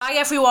Hi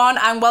everyone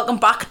and welcome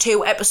back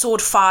to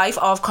episode 5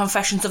 of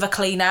Confessions of a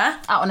Cleaner.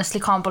 I honestly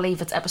can't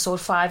believe it's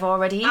episode 5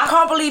 already. I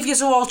can't believe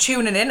you're all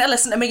tuning in to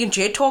listen to me and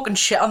Jade talking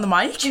shit on the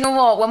mic. Do you know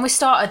what? When we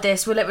started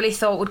this, we literally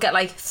thought we'd get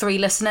like 3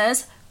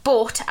 listeners,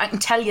 but I can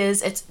tell you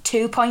it's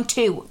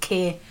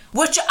 2.2k.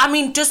 Which, I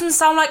mean, doesn't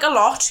sound like a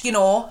lot, you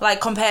know,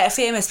 like compared to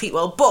famous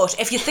people, but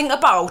if you think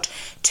about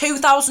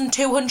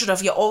 2,200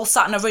 of you all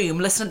sat in a room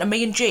listening to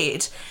me and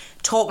Jade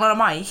talking on a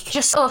mic.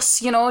 Just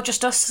us, you know,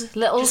 just us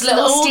little old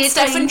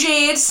Steph and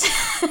Jade.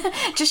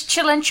 Just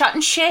chilling,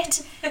 chatting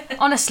shit.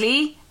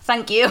 Honestly,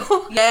 thank you.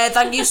 Yeah,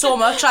 thank you so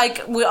much.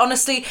 Like, we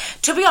honestly,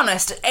 to be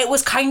honest, it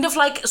was kind of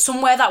like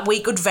somewhere that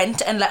we could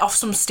vent and let off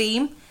some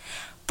steam.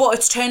 But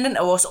it's turned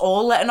into us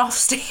all letting off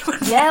steam.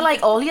 Yeah,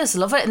 like, all yous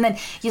love it. And then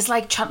yous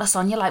like chat us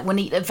on, you're like, we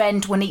need to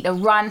vent, we need to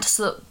rant.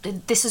 So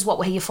this is what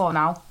we're here for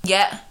now.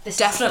 Yeah,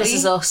 definitely. This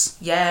is us.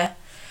 Yeah.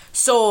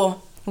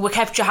 So, we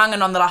kept you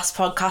hanging on the last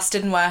podcast,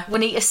 didn't we? We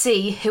need to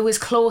see who is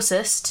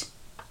closest.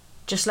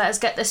 Just let us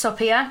get this up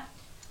here.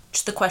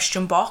 Just the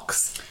question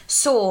box.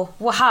 So,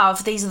 we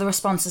have, these are the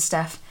responses,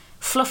 Steph.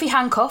 Fluffy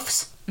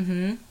handcuffs.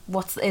 Mm-hmm.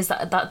 What is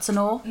that? That's a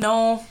no.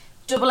 No.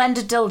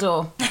 Double-ended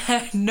dildo.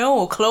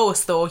 No,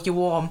 close though, you're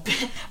warm.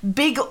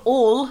 Big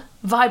ol'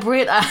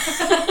 vibrator.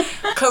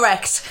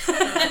 Correct.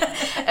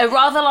 A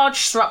rather large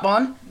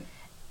strap-on.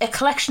 A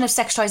collection of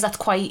sex toys, that's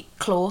quite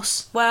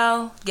close.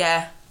 Well,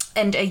 yeah.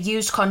 And a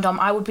used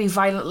condom. I would be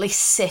violently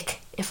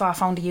sick if I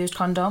found a used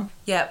condom.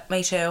 Yeah,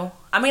 me too.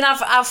 I mean,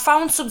 I've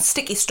found some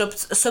sticky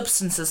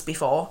substances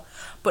before,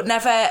 but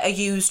never a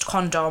used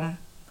condom.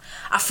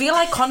 I feel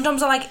like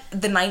condoms are like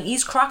the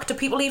 90s crack. Do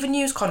people even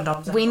use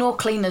condoms? We know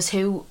cleaners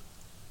who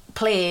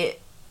play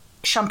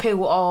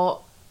shampoo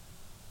or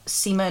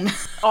semen.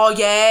 Oh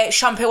yeah,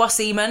 shampoo or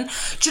semen.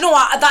 Do you know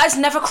what? That has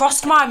never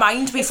crossed my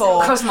mind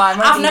before. Crossed my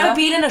mind. I've never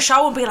been in a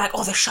shower and be like,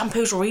 oh, the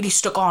shampoo's really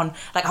stuck on.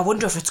 Like, I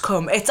wonder if it's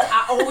cum. I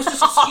always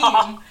just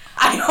assume.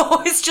 I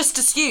always just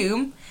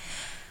assume.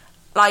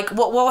 Like,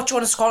 what do you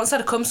want to call it instead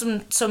of cum?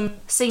 Some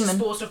semen.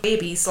 Disposed of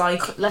babies.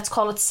 Like, let's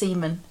call it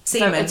semen.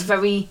 Semen. It's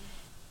very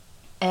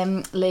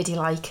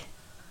ladylike.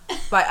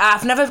 Right,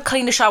 I've never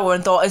cleaned a shower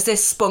and thought, is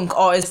this spunk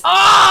or is...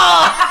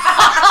 Oh!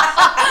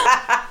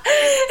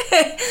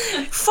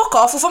 Fuck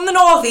off, we're from the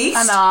northeast.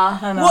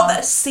 I know. What,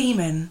 the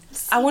semen?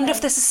 I wonder if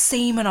this is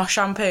semen or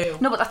shampoo.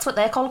 No, but that's what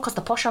they're called because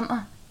they're posh, aren't they?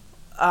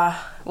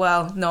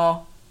 Well,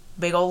 no.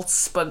 Big old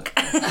spunk.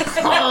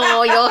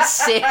 Oh, you're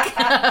sick.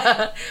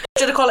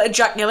 Should I call it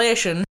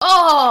ejaculation?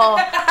 Oh,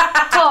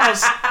 God.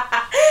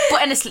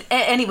 But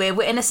anyway,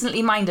 we're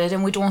innocently minded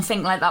and we don't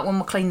think like that when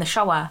we clean the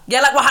shower.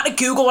 Yeah, like we had to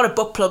Google what a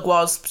butt plug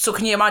was, so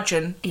can you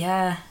imagine?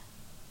 Yeah.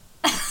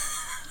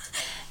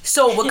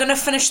 So, we're going to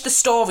finish the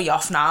story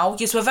off now.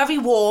 Yes, we're very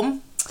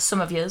warm.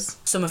 Some of yous.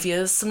 Some of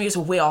yous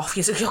are way off.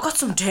 You've got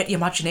some dirty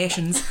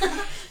imaginations.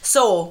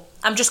 So,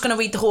 I'm just going to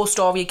read the whole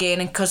story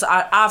again because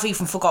I've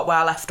even forgot where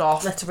I left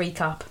off. Let's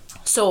recap.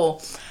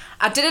 So,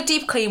 I did a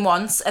deep clean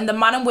once and the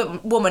man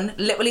and woman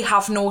literally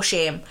have no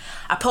shame.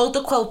 I pulled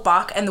the quilt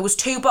back and there was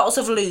 2 bottles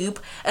of lube,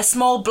 a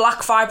small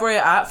black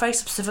vibrator, very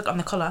specific on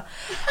the colour,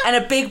 and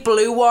a big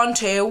blue one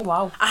too.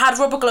 Wow. I had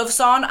rubber gloves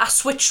on, I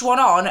switched one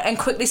on and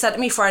quickly said to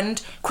my friend,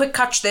 quick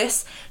catch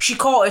this. She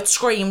caught it,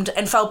 screamed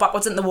and fell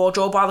backwards in the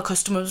wardrobe while the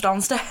customer was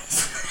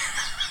downstairs.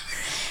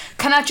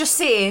 Can I just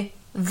say,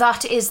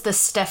 that is the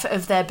Steph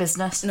of their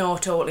business. No,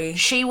 totally.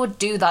 She would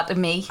do that to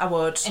me. I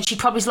would. And she'd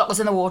probably lock us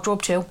in the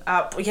wardrobe too.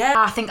 Yeah.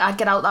 I think I'd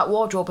get out that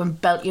wardrobe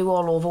and belt you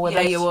all over with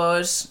it. Yeah, you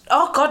would.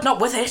 Oh, God, not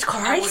with it,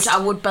 Christ. I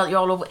would belt you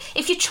all over.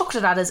 If you chucked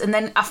it at us and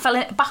then I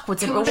fell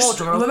backwards into a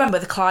wardrobe. Remember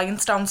the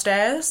clients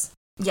downstairs?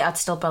 Yeah, I'd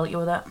still belt you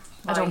with it. Right.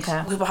 I don't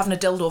care. We were having a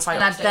dildo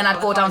fight. And then I'd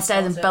go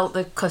downstairs and belt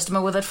the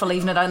customer with it for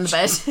leaving it out in the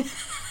bed.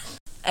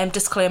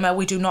 Disclaimer,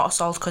 we do not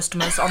assault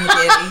customers on the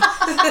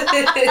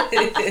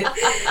daily.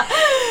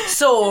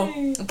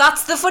 So,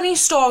 that's the funny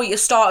story you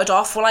started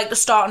off. We like to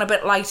start on a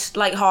bit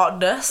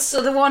light-heartedness.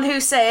 So the one who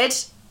said,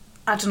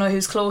 I don't know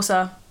who's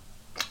closer.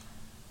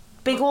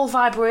 Big old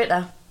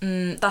vibrator.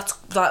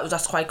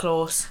 That's quite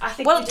close. I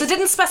think they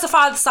didn't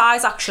specify the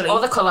size, actually. Or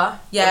the colour.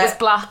 Yeah. It was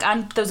black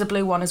and there was a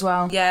blue one as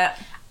well. Yeah.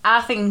 I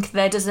think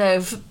they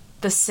deserve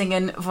the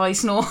singing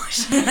voice note.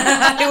 Who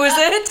was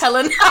it?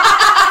 Helen.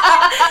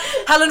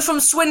 Helen from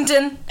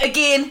Swindon.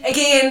 Again.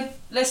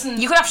 Listen.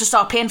 You're going to have to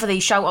start paying for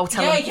these shout-outs,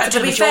 Helen. Yeah,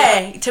 to be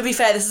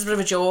fair, this is a bit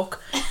of a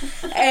joke.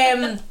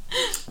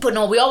 But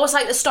no, we always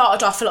like to start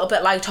it off a little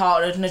bit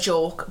light-hearted and a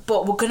joke,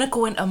 but we're going to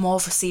go into more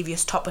of a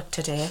serious topic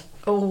today.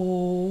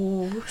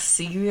 Oh,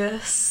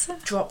 serious.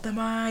 Drop the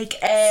mic.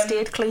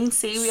 Stayed clean,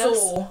 serious.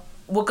 So,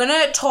 we're going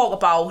to talk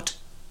about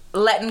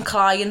letting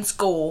clients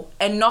go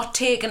and not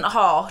taking to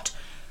heart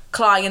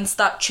clients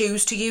that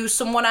choose to use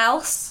someone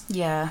else.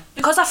 Yeah.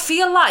 Because I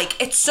feel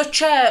like it's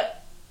such an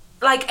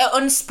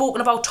unspoken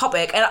about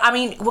topic, and I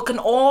mean, we can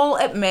all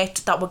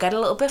admit that we get a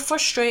little bit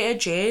frustrated.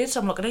 Jade,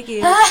 I'm looking at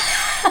you.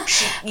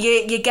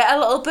 you get a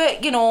little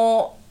bit, you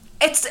know,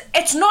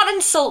 it's not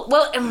insult.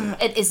 Well,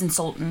 it is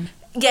insulting.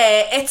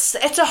 Yeah, it's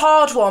a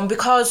hard one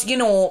because, you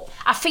know,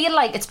 I feel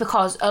like it's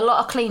because a lot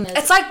of cleaners...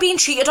 It's like being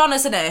cheated on,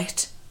 isn't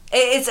it?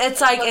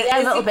 It's like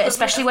a little bit,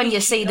 especially when you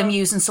see them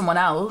using someone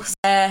else.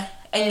 Yeah.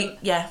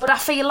 But I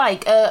feel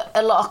like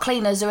a lot of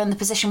cleaners are in the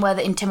position where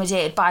they're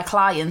intimidated by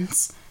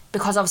clients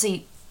because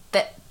obviously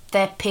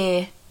they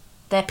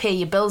pay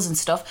your bills and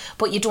stuff,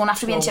 but you don't have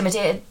to be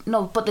intimidated.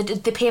 No, but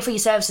they pay for your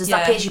services.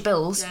 That pays your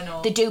bills. Yeah,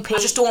 no. They do pay. I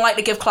just don't like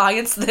to give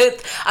clients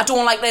I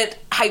don't like to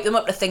hype them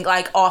up to think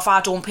like, oh, if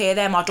I don't pay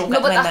them, I don't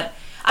get them in.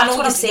 That's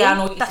what I'm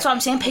saying. That's what I'm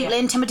saying. People are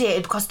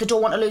intimidated because they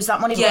don't want to lose that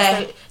money.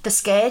 Because they're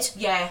scared.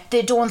 Yeah.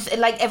 They don't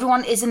like.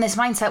 Everyone is in this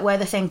mindset where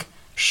they think,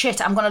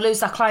 shit, I'm going to lose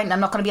that client. I'm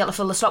not going to be able to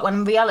fill the slot. When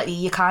in reality,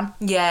 you can.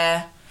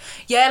 Yeah.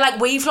 Yeah. Like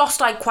we've lost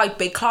like quite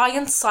big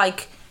clients.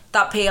 Like.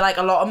 That pay like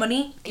a lot of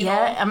money.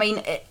 Yeah, I mean,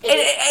 it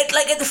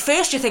like at the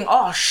first you think,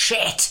 oh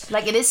shit,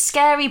 like it is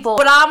scary,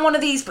 but I'm one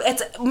of these.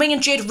 Me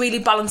and Jade really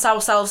balance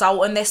ourselves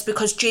out in this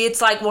because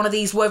Jade's like one of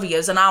these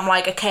warriors, and I'm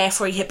like a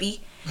carefree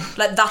hippie.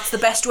 Like that's the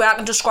best way I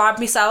can describe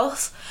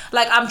myself.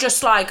 Like I'm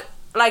just like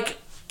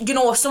you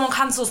know, if someone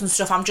cancels and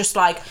stuff, I'm just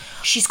like.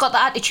 She's got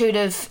the attitude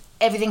of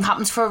everything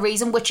happens for a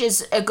reason, which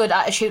is a good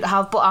attitude to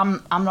have, but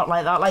I'm not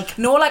like that. Like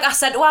no, like I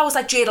said, I was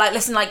like, Jade, like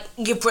listen, like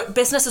your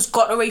business has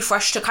got to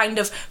refresh to kind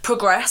of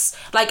progress.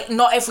 Like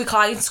not every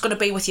client's going to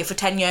be with you for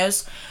 10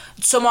 years.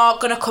 Some are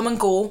going to come and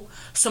go.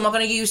 Some are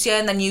going to use you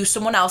and then use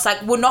someone else.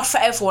 Like we're not for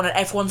everyone and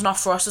everyone's not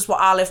for us is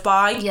what I live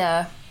by.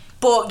 Yeah.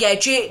 But yeah,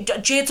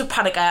 Jade's a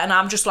panicker and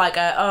I'm just like,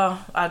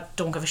 oh, I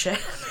don't give a shit.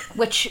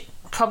 Which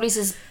probably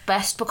is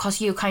best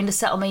because you kind of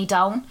settle me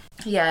down.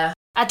 Yeah.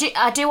 I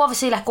do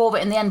obviously let go of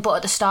it in the end, but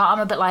at the start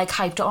I'm a bit like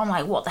hyped up. I'm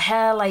like, what the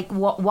hell? Like,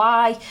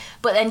 why?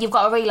 But then you've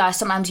got to realise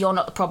sometimes you're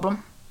not the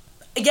problem.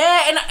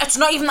 Yeah, and it's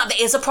not even that there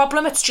is a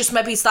problem, it's just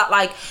maybe it's that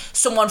like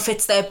someone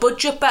fits their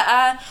budget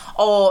better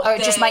or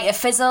it just might have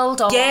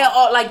fizzled or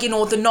like, you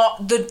know,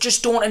 they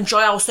just don't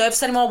enjoy our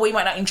service anymore. We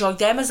might not enjoy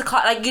them as a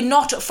client. Like you're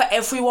not for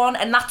everyone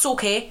and that's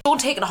okay.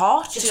 Don't take it to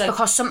heart. Just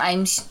because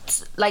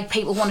sometimes like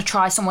people want to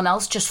try someone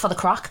else just for the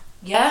crack.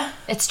 Yeah.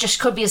 It's just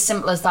could be as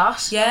simple as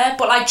that. Yeah,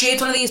 but like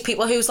Jade's one of these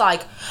people who's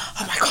like,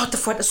 oh my god,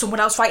 they've went to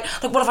someone else, right?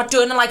 Like what have I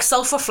done? And like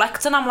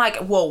self-reflecting, I'm like,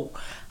 whoa,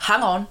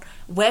 hang on,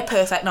 we're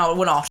perfect. No,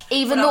 we're not.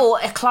 Even though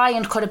a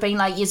client could have been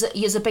like,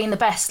 you're been the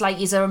best, like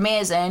you're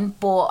amazing,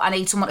 but I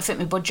need someone to fit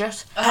my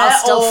budget. I'll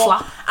still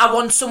flap. I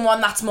want someone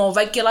that's more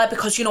regular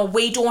because, you know,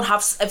 we don't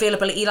have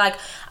availability. Like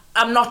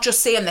I'm not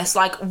just saying this,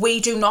 like we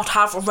do not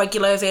have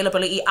regular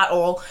availability at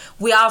all.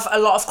 We have a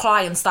lot of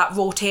clients that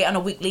rotate on a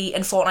weekly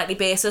and fortnightly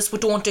basis. We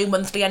don't do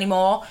monthly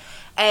anymore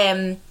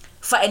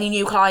for any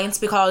new clients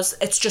because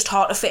it's just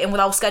hard to fit in with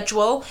our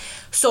schedule.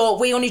 So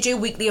we only do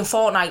weekly and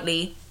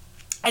fortnightly.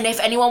 And if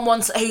anyone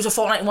who's a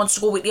fortnight wants to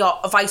go weekly or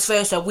vice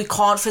versa, we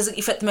can't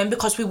physically fit them in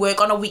because we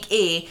work on a week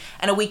A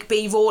and a week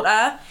B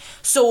rota.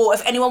 So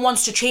if anyone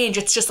wants to change,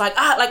 it's just like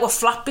we're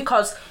flat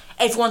because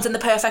everyone's in the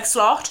perfect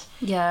slot.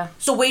 Yeah.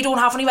 So we don't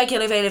have any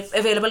regular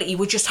availability.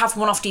 We just have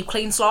one-off deep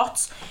clean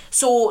slots.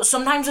 So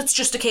sometimes it's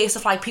just a case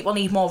of like people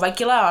need more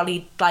regular or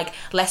need like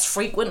less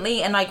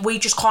frequently, and like we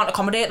just can't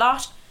accommodate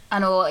that. I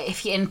know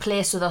if you're in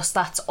place with us,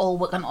 that's all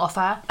we can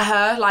offer.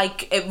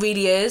 Like it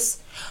really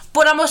is.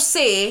 But I must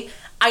say,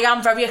 I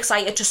am very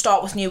excited to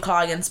start with new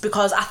clients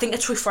because I think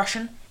it's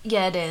refreshing.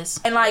 Yeah, it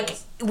is. And like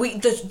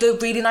they're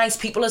really nice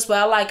people as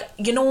well. Like,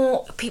 you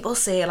know, people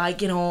say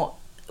like, you know,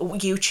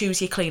 you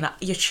choose your cleaner.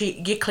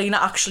 Your cleaner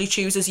actually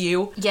chooses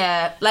you.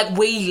 Yeah. Like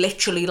we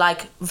literally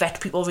like vet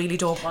people really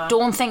don't.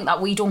 Don't think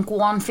that we don't go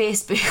on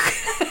Facebook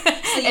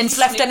and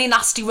left any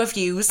nasty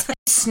reviews.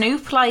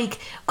 Snoop, like,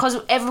 because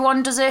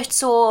everyone does it.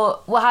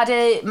 So we had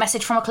a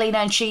message from a cleaner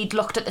and she'd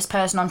looked at this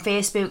person on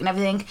Facebook and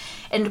everything,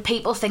 and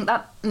people think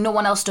that no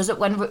one else does it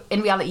when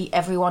in reality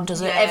everyone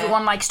does it. Yeah.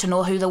 Everyone likes to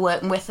know who they're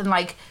working with and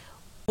like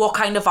what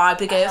kind of vibe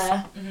they give.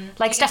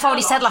 Like Steph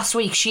already said last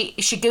week, she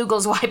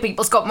Googles why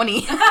people's got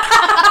money.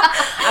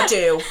 I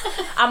do.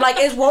 I'm like,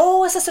 is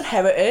this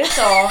inherited?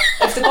 Or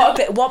if they've got a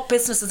bit, what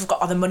businesses have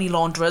got? Are they money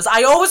launderers?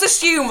 I always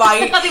assume,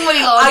 right? I think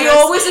money launderers. I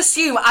always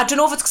assume. I don't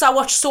know if it's because I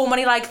watch so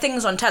many like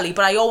things on telly,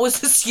 but I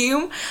always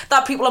assume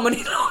that people are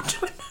money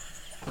laundering.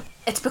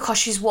 It's because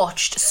she's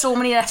watched so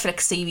many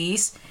Netflix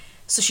series.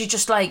 So she's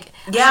just like,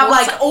 yeah,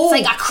 like, it's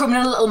like a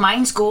criminal little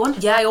mind's going.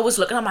 Yeah, I always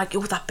look and I'm like,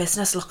 that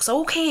business looks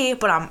okay,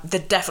 but they're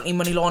definitely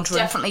money laundering.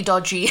 Definitely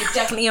dodgy.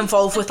 Definitely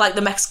involved with like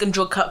the Mexican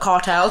drug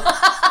cartel.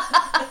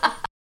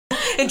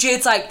 And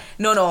Jade's like,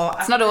 no,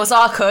 it's not us,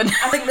 I couldn't.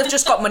 I think they've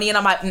just got money, and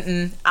I'm like,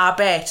 I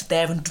bet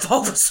they're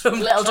involved with some.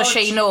 Little does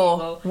she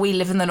know, we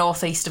live in the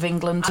northeast of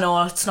England.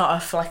 No, it's not a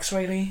flex,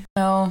 really.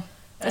 No,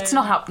 it's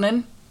not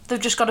happening. They've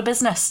just got a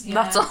business. Yeah.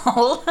 That's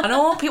all. I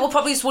know, people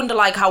probably just wonder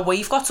like how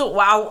we've got to.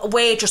 Wow,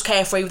 we're just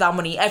carefree with our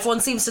money. Everyone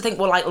seems to think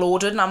we're like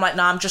loaded, and I'm like,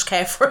 nah, I'm just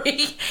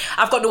carefree.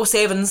 I've got no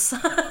savings.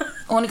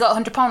 Only got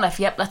 £100 left.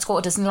 Yep, let's go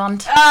to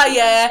Disneyland.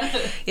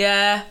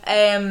 Yeah.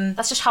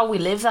 That's just how we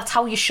live. That's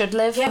how you should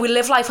live. Yeah, we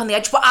live life on the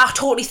edge. But I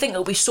totally think it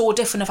would be so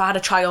different if I had a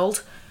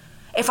child.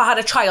 If I had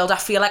a child, I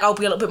feel like I'll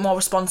be a little bit more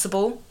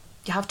responsible.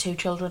 You have 2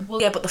 children.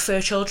 Well, yeah, but the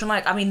fur children,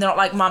 like, I mean, they're not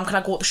like, Mum, can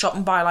I go to the shop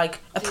and buy like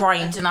a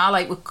prime? I don't know,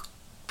 like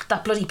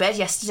that bloody bed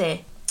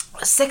yesterday.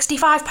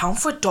 £65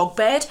 for a dog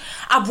bed.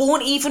 I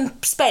won't even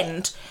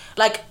spend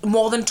like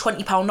more than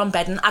 £20 on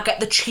bedding. I get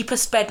the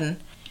cheapest bedding.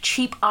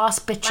 Cheap ass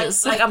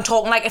bitches. Like I'm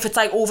talking like if it's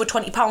like over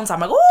 £20, I'm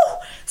like, oh,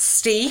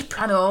 steep.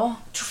 I know.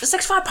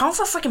 £65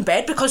 for a freaking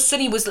bed, because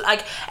Sonny was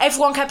like,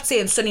 everyone kept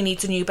saying Sonny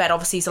needs a new bed,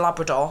 obviously he's a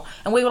Labrador,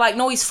 and we were like,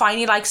 no, he's fine,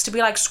 he likes to be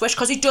like squished,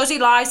 because he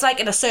lies like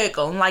in a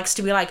circle and likes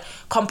to be like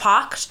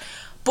compact.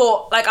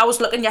 But like I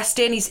was looking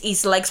yesterday and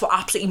his legs were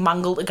absolutely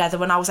mangled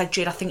together, and I was like,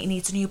 Jade, I think he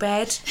needs a new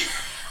bed.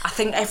 I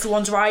think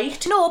everyone's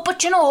right. No,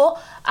 but you know,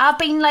 I've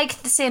been like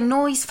saying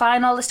no, he's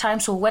fine all this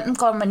time, so I went and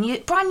got him a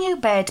brand new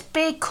bed,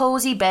 big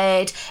cosy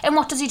bed. And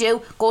what does he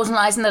do? Goes and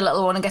lies in the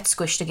little one and gets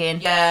squished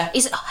again. Yeah.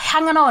 He's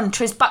hanging on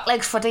to his back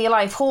legs for dear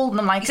life, holding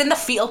them like. He's in the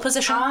fetal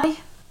position. Aye.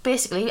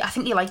 Basically, I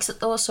think he likes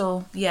it though,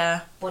 so. Yeah.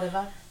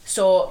 Whatever.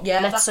 So yeah.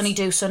 Let Sonny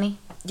do Sonny.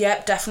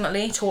 Yeah,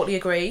 definitely, totally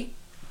agree.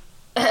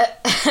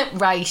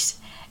 Right.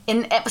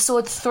 In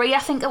episode 3, I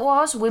think it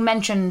was, we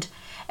mentioned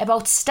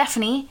about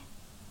Stephanie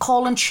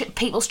calling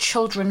people's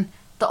children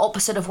the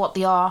opposite of what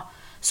they are.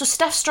 So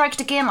Steph striked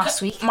again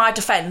last week. My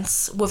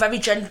defence, we're very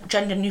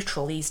gender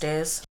neutral these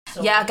days.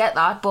 So. Yeah, I get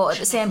that, but at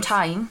the same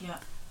time,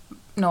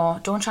 no,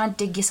 don't try and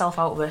dig yourself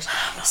out of it.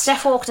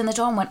 Steph walked in the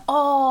door and went,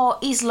 oh,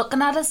 he's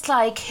looking at us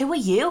like, who are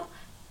you?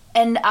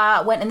 And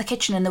I went in the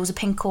kitchen and there was a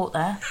pink coat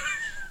there.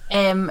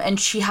 And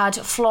she had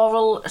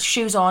floral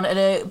shoes on and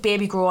a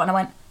baby grow, and I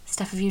went,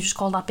 Steph, have you just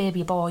called that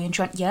baby a boy? And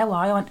she went, yeah,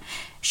 why? I went,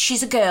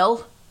 she's a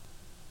girl.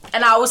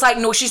 And I was like,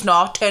 no, she's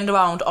not. Turned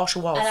around, oh, she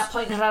was. And I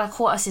pointed at her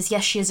coat, I says,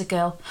 yes, she is a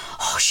girl.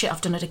 Oh, shit,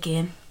 I've done it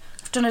again.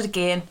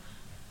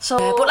 So...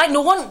 Yeah, but like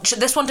no one,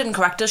 this one didn't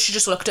correct us, she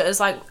just looked at us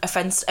like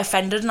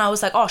offended, and I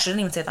was like, oh, she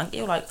didn't even say thank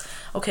you. Like,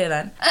 okay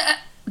then.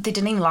 They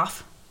didn't even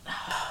laugh.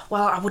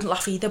 Well, I wouldn't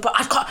laugh either, but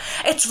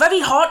it's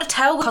very hard to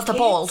tell. Because they're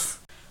bald.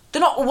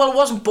 They're not, well, it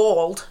wasn't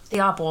bald. They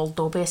are bald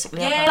though,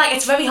 basically. Yeah, like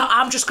it's very hard.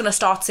 I'm just going to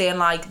start saying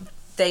like,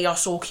 they are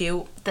so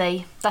cute.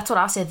 They. That's what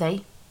I say,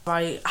 they.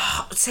 Right.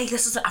 See,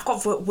 this is, I've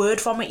got a word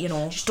from it, you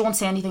know. Just don't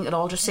say anything at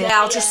all, just say...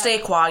 Yeah, I'll just stay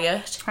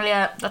quiet.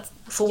 Yeah, that's...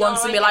 For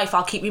once in my life,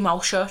 I'll keep my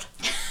mouth shut.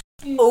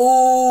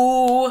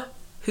 Oh,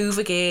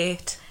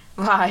 Hoovergate.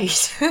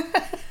 Right.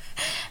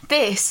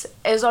 This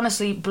is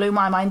honestly blew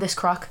my mind, this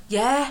crack.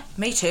 Yeah,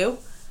 me too.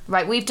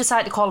 Right, we've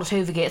decided to call it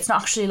Hoovergate. It's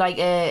not actually like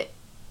a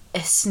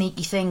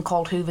sneaky thing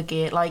called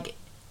Hoovergate. Like,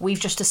 we've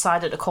just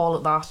decided to call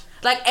it that.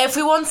 Like,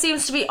 everyone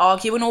seems to be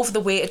arguing over the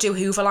way to do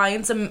Hoover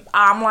lines, and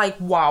I'm like,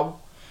 wow.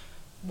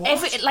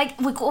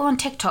 Like, we go on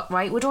TikTok,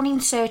 right? We don't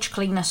even search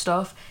cleaner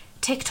stuff.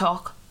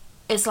 TikTok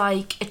is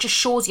like, it just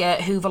shows you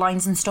Hoover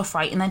lines and stuff,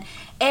 right? And then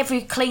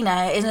every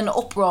cleaner is in an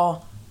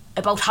uproar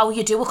about how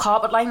you do a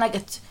carpet line. Like,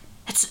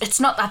 it's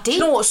not that deep. You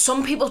know what?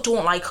 Some people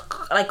don't like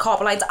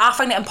carpet lines. I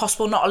find it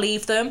impossible not to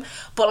leave them.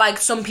 But like,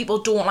 some people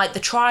don't like the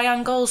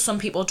triangles. Some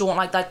people don't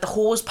like the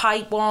hose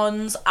pipe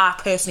ones. I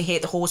personally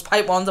hate the hose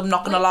pipe ones. I'm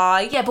not gonna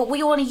lie. Yeah, but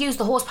we only use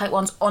the hose pipe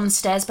ones on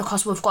stairs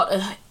because we've got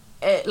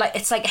like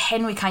it's like a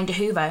Henry kind of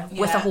Hoover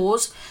with a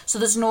hose. So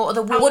there's no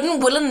other way. I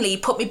wouldn't willingly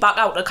put me back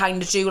out to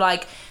kind of do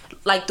like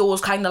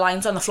those kind of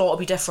lines on the floor to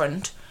be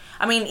different.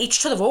 I mean,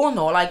 each to their own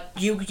though, like,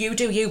 you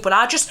do you, but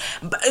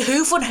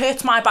hoovering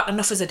hurts my back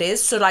enough as it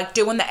is, so, like,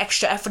 doing the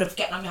extra effort of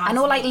getting on your hands. I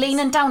know, like,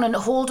 leaning down and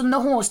holding the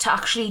hose to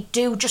actually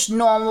do just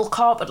normal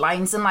carpet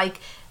lines and,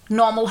 like,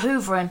 normal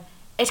hoovering,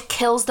 it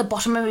kills the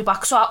bottom of my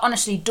back, so I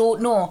honestly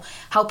don't know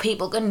how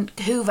people can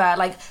hoover,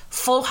 like,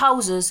 full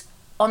houses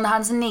on the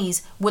hands and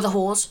knees with a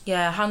hose.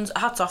 Yeah,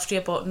 hats off to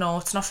you, but no,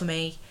 it's not for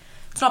me.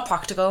 It's not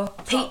practical.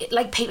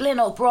 Like, people in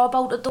uproar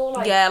about it though,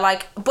 like... Yeah,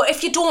 like, but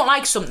if you don't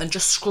like something,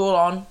 just scroll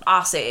on,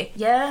 I say.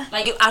 Yeah.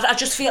 Like, I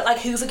just feel like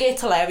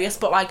Hoovergate's hilarious,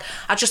 but, like,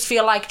 I just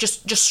feel like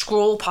just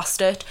scroll past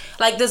it.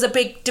 Like, there's a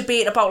big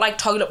debate about, like,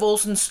 toilet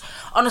rolls, and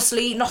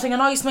honestly, nothing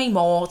annoys me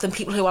more than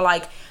people who are,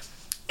 like,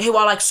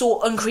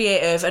 so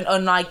uncreative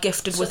and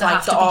gifted with,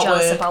 like, the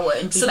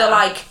artwork. So they're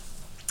like,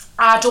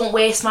 I don't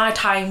waste my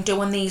time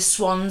doing these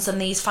swans and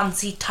these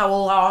fancy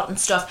towel art and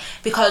stuff,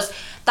 because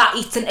that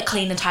eats into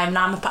cleaning time, and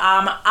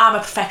I'm a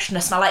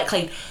perfectionist and I like to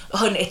clean.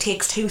 Hun, it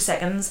takes 2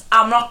 seconds.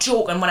 I'm not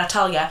joking when I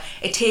tell you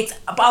it takes.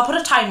 I'll put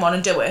a timer on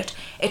and do it.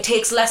 It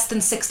takes less than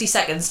 60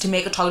 seconds to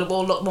make a toilet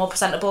bowl look more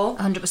presentable.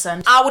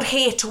 100%. I would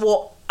hate to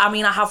walk. I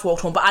mean, I have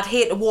walked home, but I'd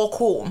hate to walk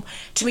home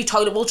to me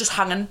toilet bowl just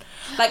hanging.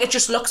 Like, it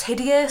just looks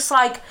hideous.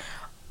 Like,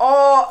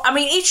 oh, I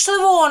mean, each to their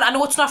own. I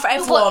know it's not for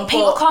everyone, but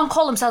people can't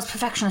call themselves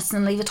perfectionists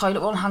and leave a toilet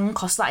bowl hanging,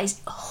 because that is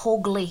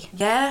ugly.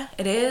 Yeah,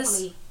 it is.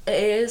 Ugly.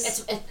 It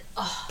is.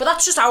 But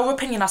that's just our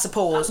opinion, I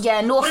suppose.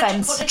 Yeah, no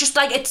offence. But just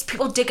like, it's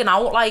people digging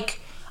out, like,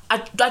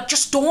 I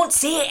just don't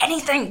say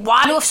anything.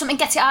 Why? I know if something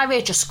gets you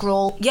irate, just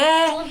scroll.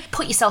 Yeah. Don't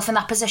put yourself in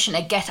that position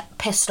to get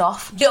pissed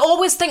off. You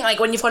always think, like,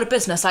 when you've got a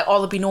business, like, oh,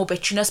 there'll be no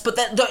bitchiness, but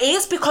there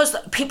is, because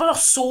people are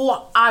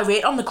so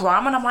irate on the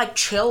gram, and I'm like,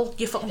 chill,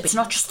 you fucking bitch. It's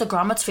not just the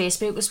gram, it's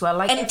Facebook as well.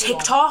 Like, and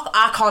TikTok,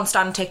 I can't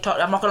stand TikTok.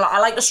 I'm not gonna lie, I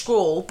like to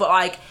scroll, but,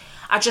 like,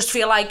 I just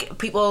feel like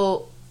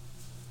people...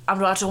 I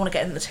don't want to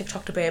get into the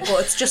TikTok debate, but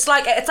it's just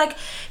like, it's like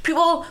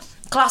people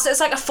class it as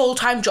like a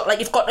full-time job. Like,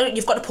 you've got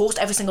to post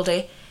every single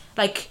day.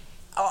 Like,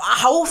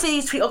 how have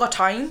these people got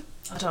time?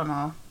 I don't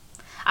know.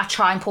 I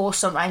try and post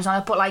sometimes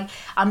on it, but like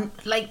I'm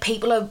like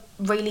people are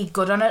really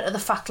good on it. The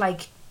fact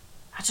like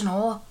I don't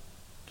know,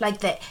 like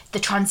the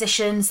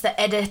transitions, the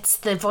edits,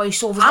 the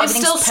voiceovers. I'm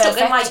everything's still stuck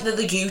perfect. in like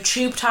the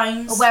YouTube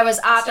times. Whereas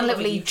I can Still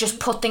literally YouTube. just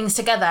put things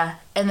together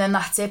and then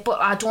that's it. But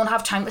I don't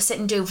have time to sit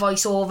and do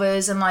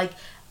voiceovers and like.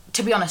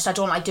 To be honest, I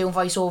don't like doing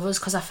voiceovers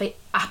because I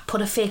put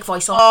a fake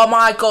voice on. Oh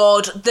my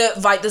god!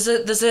 There's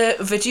a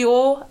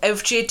video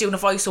of Jade doing a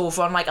voiceover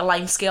on like a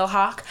limescale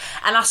hack,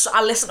 and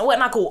I listen to it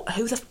and I go,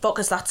 who the fuck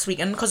is that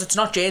speaking? Because it's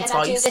not Jade's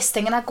and I do voice. this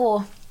thing and I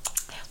go,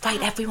 Right,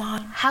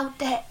 everyone. how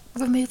to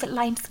remove a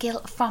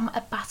limescale from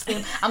a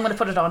bathroom. I'm going to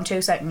put it on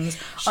 2 seconds.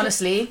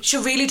 Honestly. She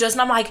really does,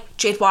 and I'm like,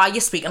 Jade, why are you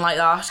speaking like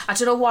that? I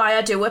don't know why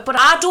I do it, but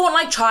I don't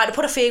like try to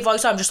put a fake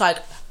voice on. I'm just like,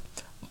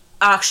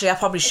 actually, I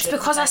probably should. it's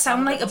because I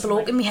sound like a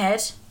bloke in my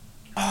head.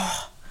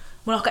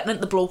 We're not getting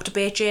into the bloke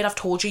debate, Jade. I've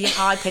told you you're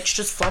high pitched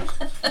as fuck.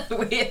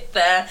 Wait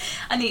there.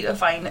 I need to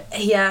find it.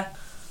 Yeah.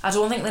 I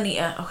don't think they need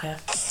to. Okay.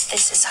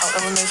 This is how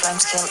to remove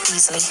limescale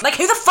easily. Like,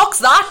 who the fuck's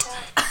that?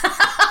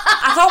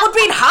 I thought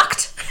we'd been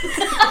hacked.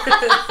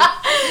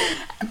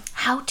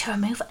 How to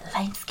remove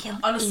limescale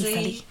Honestly,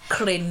 easily.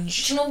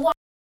 cringe. Do you know what?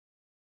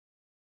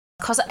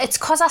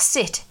 Because I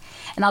sit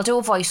and I'll do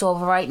a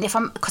voiceover, right?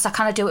 And because I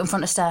kind of do it in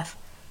front of Steph.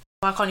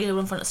 Why can't you do it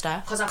in front of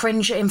Steph? Because I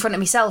cringe in front of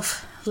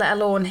myself, let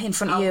alone in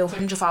front of you.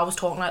 Cringe if I was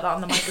talking like that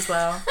on the mic as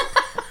well.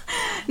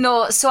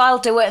 No, so I'll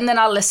do it and then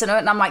I'll listen to it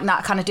and I'm like, nah,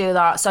 I can't do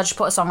that. So I just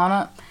put a song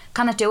on it.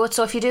 Can I do it?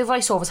 So if you do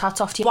voiceovers, hats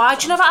off to you. Why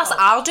do you never ask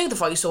I'll do the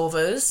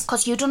voiceovers?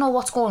 Because you don't know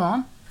what's going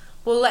on.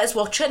 Well, let us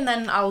watch it and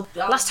then I'll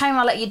Last time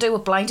I let you do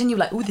it blind and you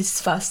were like, oh, this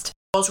is fast.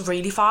 It was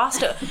really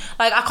fast.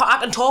 Like, I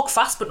can talk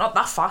fast, but not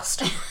that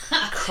fast.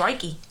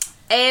 Crikey.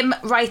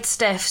 Right,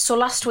 Steph. So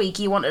last week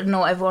you wanted to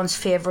know everyone's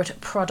favourite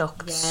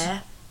products. Yeah,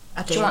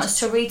 I Do you want us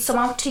to read some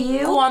out to you?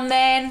 Go on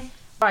then.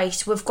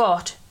 Right, we've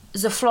got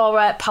the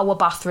Flora Power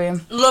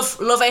Bathroom. Love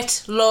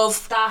it.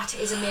 Love. That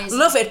is amazing.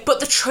 Love it, but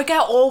the trigger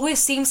always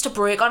seems to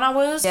break on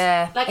ours.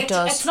 Yeah, like it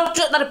does. It's not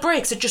just that it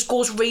breaks; it just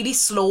goes really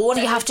slow. And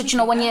You have to, do you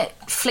know, when you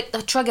flick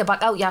the trigger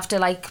back out, you have to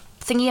like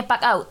thingy it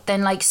back out,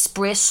 then like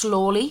spray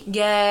slowly.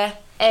 Yeah.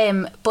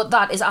 But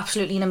that is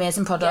absolutely an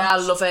amazing product. Yeah, I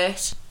love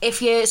it.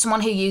 If you're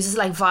someone who uses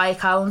like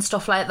Viacal and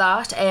stuff like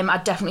that,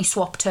 I'd definitely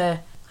swap to.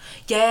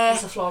 Yeah.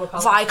 It's a Flora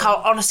Power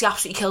Viacal honestly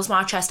absolutely kills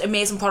my chest.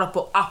 Amazing product,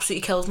 but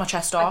absolutely kills my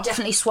chest off.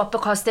 Definitely swap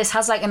because this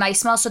has like a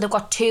nice smell. So they've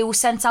got 2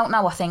 scents out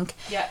now, I think.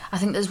 Yeah. I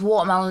think there's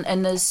watermelon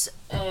and there's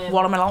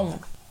Watermelon.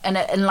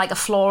 and like a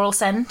floral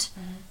scent.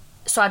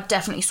 So I'd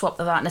definitely swap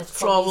to that. And it's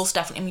Floral's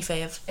definitely my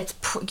fave.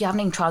 you haven't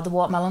even tried the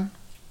watermelon.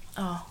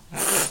 Oh.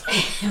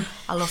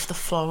 I love the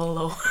floral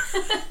though.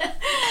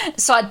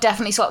 So I'd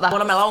definitely swap that.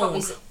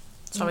 Watermelon.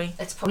 Sorry.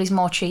 It's probably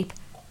more cheap.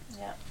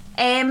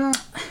 Yeah.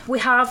 We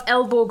have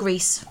elbow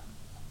grease.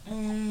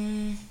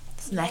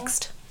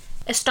 Next.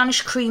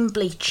 Astonish cream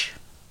bleach.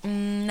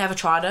 Never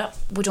tried it.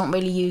 We don't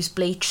really use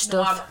bleach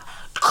stuff.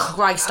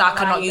 Christ, I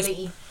cannot use.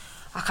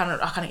 I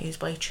cannot use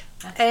bleach.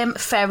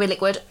 Fairy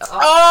liquid.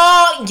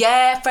 Oh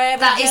yeah, fair.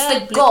 That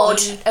is the god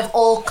of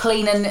all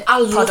cleaning I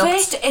love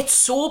products. it. It's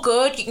so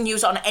good. You can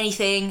use it on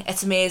anything.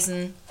 It's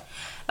amazing.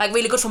 Like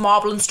really good for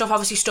marble and stuff.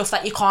 Obviously stuff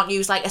that you can't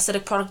use like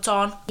acidic products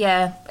on.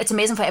 Yeah, it's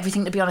amazing for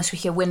everything, to be honest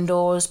with you.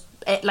 Windows,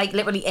 like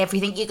literally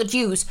everything. You could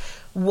use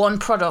one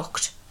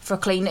product for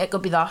clean. It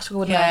could be that,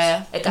 wouldn't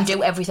Yeah, it? It can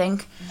do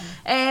everything.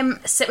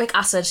 Citric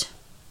acid.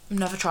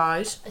 Never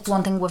tried. It's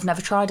one thing we've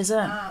never tried, is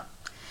it?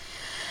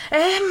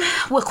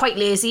 We're quite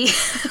lazy.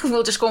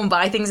 We'll just go and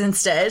buy things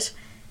instead.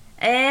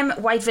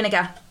 White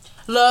vinegar.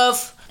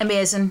 Love.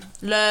 Amazing.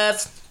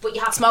 Love. But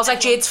you have Smells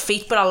like Jade's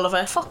feet, but I love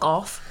it. Fuck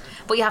off.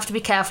 But you have to be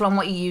careful on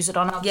what you use it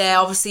on. Yeah,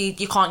 obviously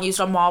you can't use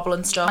it on marble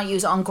and stuff. Can't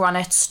use it on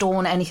granite,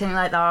 stone, anything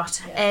like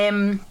that.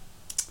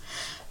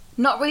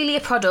 Not really a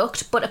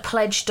product, but a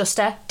pledge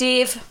duster.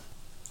 Dave.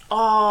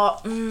 Oh,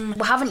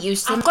 We haven't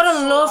used them. I've got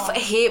a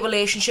love-hate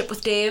relationship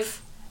with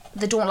Dave.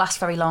 They don't last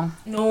very long.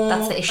 No,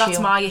 That's the issue. That's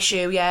my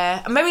issue,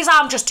 yeah. And maybe it's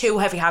I'm just too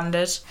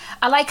heavy-handed.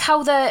 I like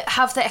how they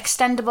have the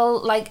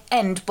extendable like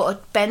end, but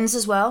it bends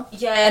as well.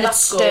 Yeah, and that's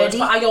it's sturdy. good.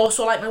 But I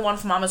also like my one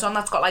from Amazon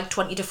that's got like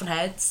 20 different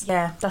heads.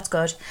 Yeah, that's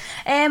good.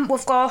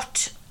 We've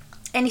got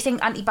anything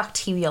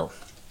antibacterial.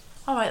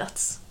 Alright,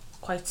 that's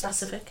quite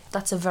specific.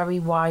 That's a very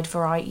wide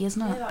variety,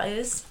 isn't Yeah, it? that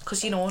is.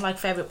 Because, you know, like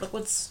favourite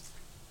liquids,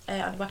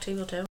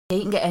 antibacterial too. Yeah,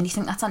 you can get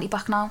anything that's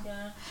antibac now.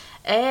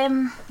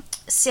 Yeah.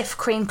 Sif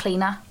cream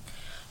cleaner.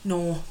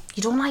 No.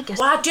 You don't like it?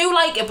 Well, I do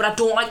like it, but I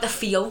don't like the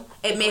feel.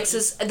 It makes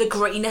us the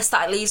grittiness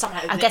that it leaves.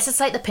 I guess it's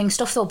like the pink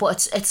stuff though,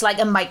 but it's like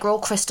a micro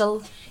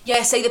crystal.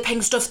 Yeah, say the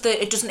pink stuff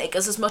that it doesn't ick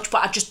us as much,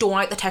 but I just don't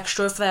like the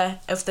texture of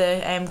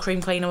the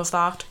cream cleaner with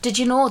that. Did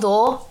you know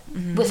though,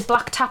 with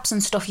black taps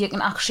and stuff, you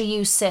can actually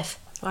use Sif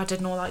Well, I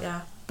did know that,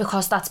 yeah.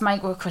 because that's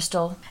micro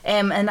crystal.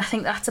 And I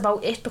think that's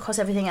about it because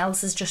everything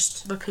else is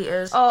just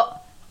Repeaters. oh,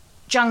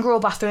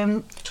 Jangro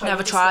bathroom.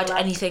 Never tried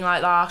anything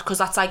like that because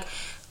that's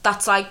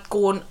like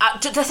going.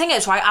 The thing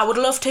is, right? I would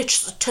love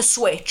to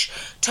switch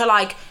to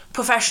like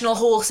professional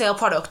wholesale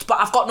product, but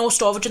I've got no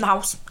storage in the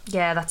house.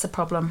 Yeah, that's a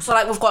problem. So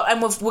like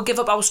we'll give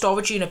up our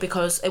storage unit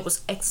because it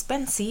was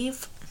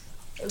expensive.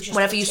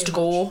 whenever you used to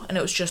go, and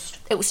it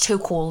was too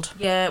cold.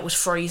 Yeah, it was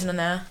freezing in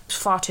there. It was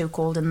far too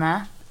cold in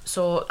there.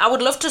 So I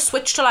would love to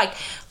switch to like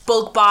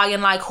bulk buy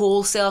and like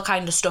wholesale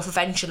kind of stuff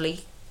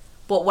eventually,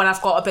 but when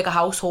I've got a bigger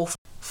household.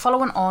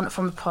 Following on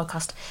from the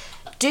podcast,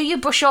 do you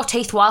brush your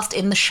teeth whilst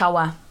in the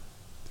shower?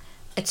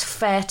 It's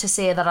fair to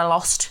say that I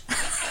lost.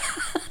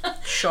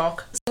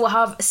 Shock. So I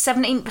have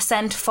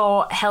 17%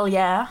 for hell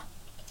yeah,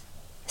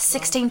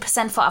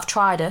 16% for I've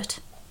tried it,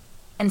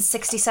 and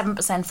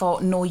 67%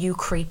 for no you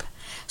creep.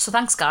 So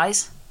thanks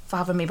guys for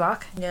having me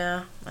back.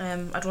 Yeah, I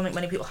don't think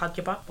many people had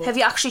your back. But... Have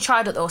you actually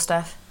tried it though,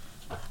 Steph?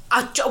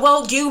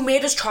 Well, you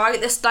made us try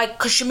this, like,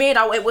 because she made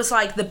out it was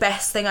like the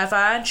best thing ever,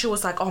 and she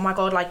was like, oh my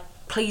god, like,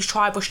 please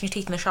try brushing your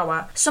teeth in the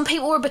shower. Some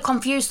people were a bit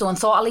confused though and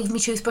thought I leave my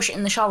toothbrush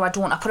in the shower. I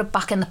don't. I put it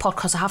back in the pot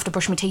because I have to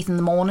brush my teeth in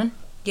the morning.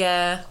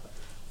 Yeah.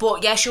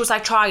 But yeah, she was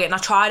like, try it, and I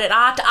tried it.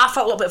 I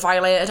felt a little bit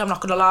violated, I'm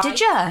not going to lie. Did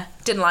you?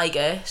 Didn't like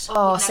it.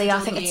 Oh, see, I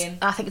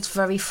think it's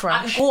very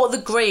fresh. I can go to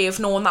the grave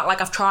knowing that,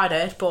 like, I've tried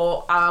it,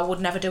 but I would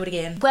never do it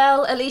again.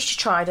 Well, at least you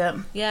tried it.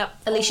 Yeah.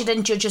 At least you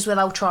didn't judge us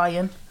without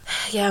trying.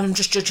 Yeah, I'm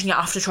just judging you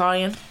after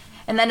trying.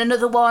 And then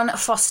another one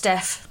for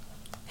Steph,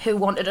 who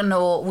wanted to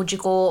know, would you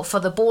go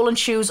for the bowling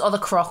shoes or the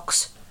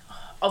Crocs?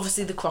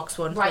 Obviously the Crocs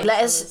one. Right,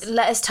 let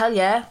us tell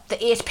you,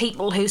 the 8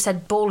 people who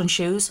said bowling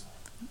shoes,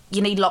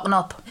 you need locking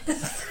up.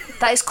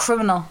 That is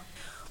criminal.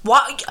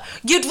 What?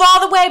 You'd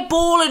rather wear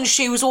bowling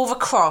shoes over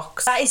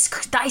Crocs? That is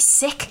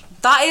sick.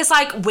 That is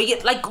like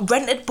weird, like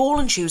rented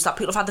bowling shoes that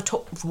people have had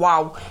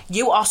wow,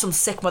 you are some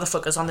sick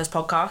motherfuckers on this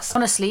podcast.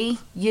 Honestly,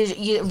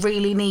 you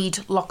really need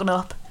locking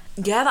up.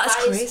 Yeah, that is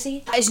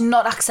crazy. That is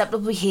not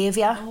acceptable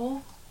behaviour.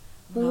 No.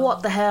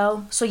 What the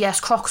hell? So yes,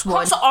 Crocs would.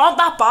 Crocs aren't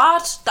that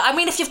bad. I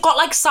mean, if you've got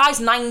like size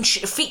 9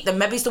 feet, then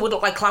maybe they would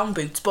look like clown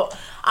boots, but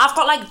I've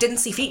got like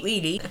dincy feet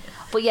really.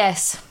 But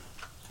yes,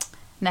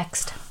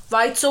 next.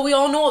 Right, so we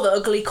all know the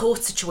ugly coat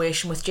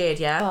situation with Jade,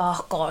 yeah?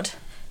 Oh god.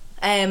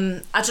 I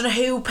don't know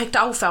who picked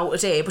her outfit out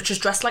today, but she's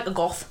dressed like a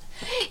goth.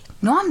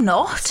 No, I'm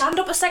not. Stand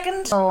up a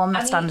second. Oh, I'm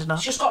not standing up.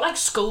 She's got like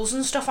skulls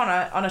and stuff on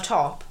her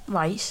top.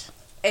 Right.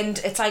 And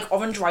it's like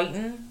orange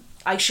writing.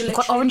 Like You've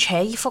got orange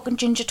hair, you fucking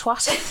ginger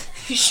twat.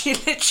 She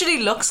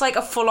literally looks like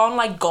a full-on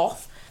like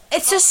goth.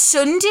 It's a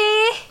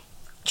Sunday.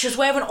 She's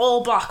wearing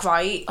all black,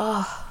 right?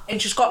 Oh.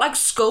 And she's got like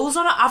skulls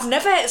on it. I've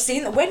never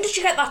seen that. When did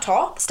you get that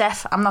top?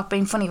 Steph, I'm not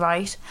being funny,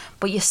 right?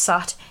 But you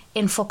sat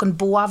in fucking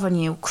Bow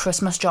Avenue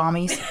Christmas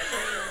jammies.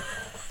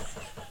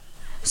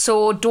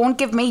 So don't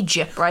give me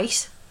jip,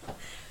 right?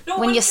 No,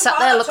 when you sat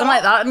there looking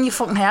like that and your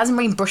fucking hair hasn't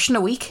been brushed in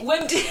a week.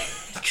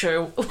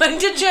 True. When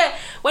did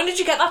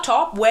you get that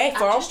top? Where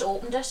from? I just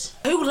opened it.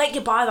 Who let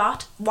you buy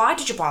that? Why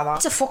did you buy that?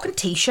 It's a fucking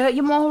t-shirt,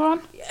 you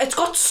moron. It's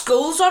got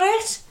skulls on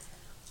it.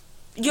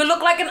 You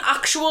look like an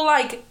actual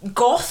like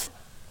goth.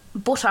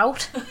 Butt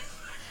out.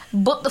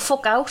 Butt the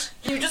fuck out.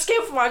 You just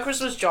came for my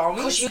Christmas jam.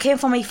 Because you came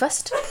for me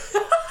first.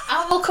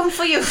 I will come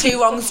for you.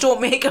 2 wrongs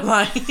don't make a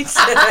right.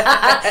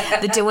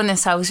 They do in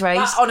this house, right?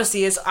 That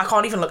honestly is, I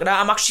can't even look at it.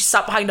 I'm actually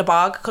sat behind a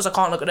bag because I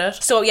can't look at it.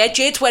 So yeah,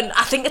 Jade's went,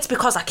 I think it's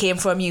because I came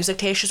for a music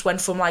taste, just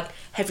went from like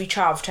heavy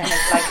chav to a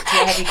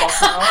heavy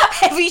goth now.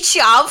 Heavy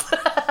chav.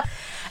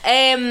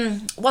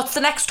 What's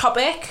the next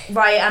topic?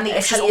 Right, I need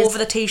if she's over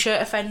the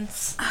t-shirt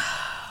offence.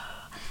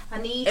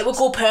 It would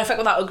go perfect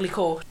with that ugly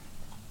coat.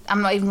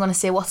 I'm not even going to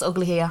say what's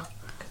ugly here.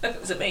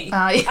 Is it me?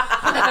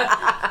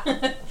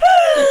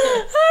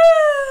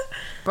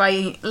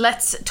 Right,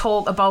 let's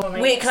talk about...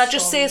 Wait, can I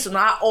just say something?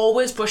 I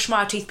always brush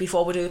my teeth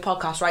before we do the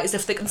podcast, right? As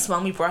if they can smell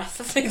me breath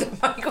through the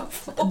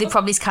microphone. They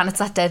probably can, it's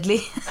that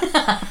deadly.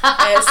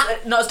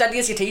 Not as deadly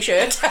as your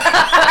t-shirt. Fucking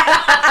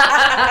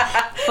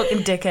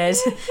dickhead.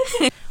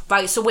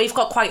 Right, so we've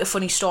got quite a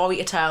funny story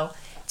to tell.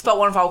 It's about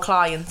one of our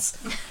clients.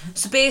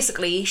 So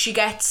basically, she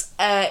gets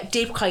a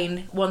deep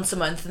clean once a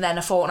month and then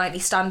a fortnightly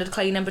standard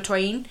clean in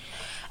between.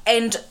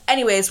 And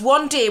anyways,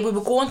 one day we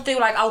were going through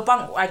like our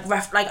bank,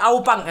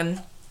 our banking,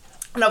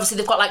 and obviously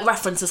they've got like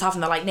references, haven't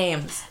they, like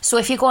names. So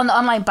if you go on the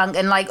online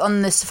banking, like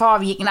on the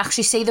Safari, you can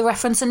actually see the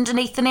reference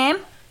underneath the name.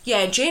 Yeah,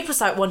 and Jade was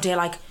like one day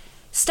like,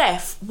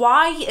 Steph,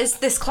 why is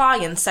this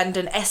client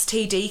sending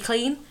STD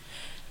clean?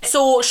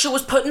 So she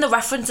was putting the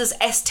reference as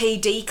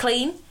STD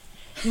clean,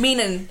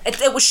 meaning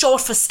it was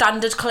short for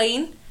standard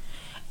clean.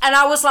 And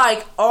I was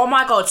like, oh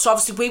my god. So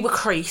obviously we were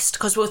creased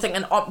because we were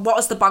thinking, oh, what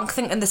is the bank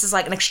thinking this is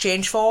like an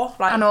exchange for?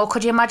 Like, I know,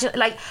 could you imagine,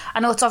 like, I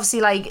know it's obviously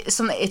like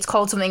something, it's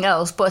called something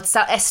else, but it's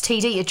that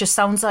STD, it just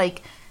sounds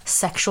like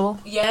sexual.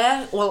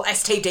 Yeah, well,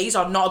 STDs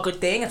are not a good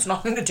thing. It's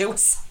nothing to do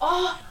with...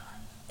 Oh,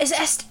 is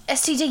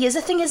STD is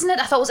a thing, isn't it?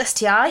 I thought it was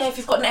STI. Yeah, if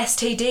you've got an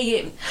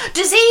STD...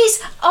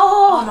 Disease!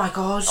 Oh my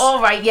god.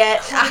 All right,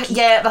 yeah.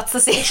 Yeah, that's the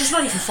same. It's just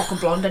not even fucking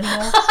blonde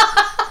anymore.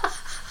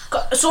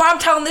 So I'm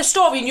telling this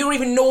story and you don't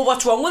even know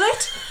what's wrong with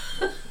it.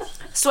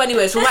 So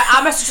anyways, I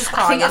messaged this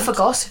client. I think I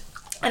forgot.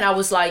 And I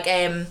was like,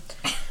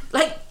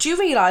 Like, do you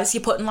realise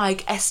you're putting,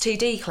 like,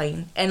 STD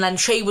clean? And then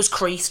she was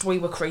creased, we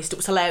were creased. It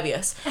was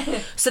hilarious.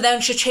 So then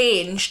she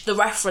changed the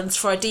reference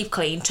for a deep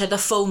clean to the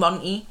full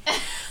Monty.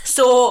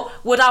 So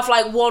we'd have,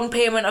 like, one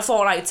payment a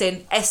fortnight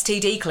saying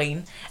STD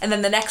clean. And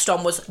then the next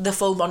one was the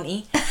full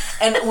Monty.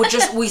 And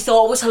we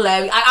thought it was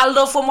hilarious. I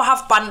love when we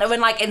have banter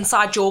and, like,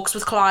 inside jokes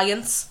with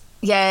clients.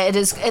 Yeah, it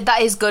is.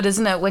 That is good,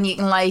 isn't it? When you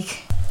can,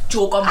 like...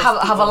 Joke on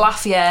have a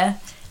laugh, yeah.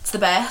 It's the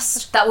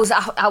best. I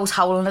was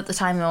howling at the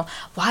time though.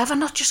 Why have I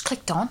not just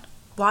clicked on?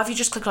 Why have you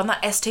just clicked on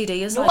that STD?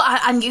 Isn't No, it?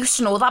 I used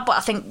to know that, but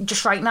I think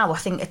just right now,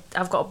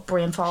 I've got a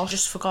brain fart.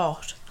 Just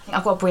forgot.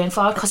 I've got a brain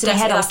fart because in my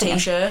head I was thinking.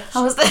 T-shirt.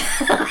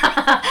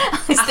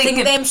 I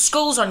think them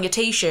skulls on your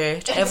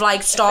T-shirt have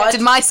like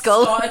started. my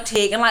skull? Started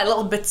taking like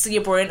little bits of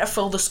your brain to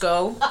fill the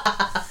skull.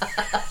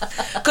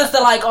 Because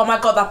they're like, oh my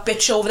god, that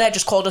bitch over there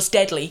just called us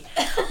deadly.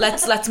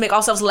 Let's make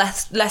ourselves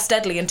less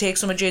deadly and take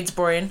some of Jade's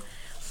brain.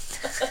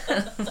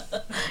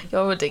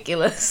 You're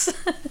ridiculous.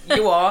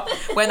 You are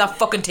wearing that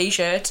fucking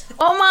T-shirt.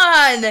 Oh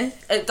man,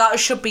 that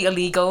should be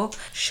illegal.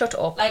 Shut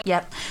up.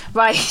 Yep.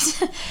 Right.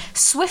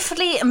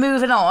 Swiftly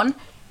moving on.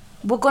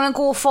 We're gonna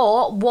go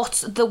for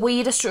what's the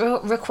weirdest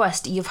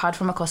request you've had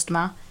from a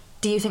customer.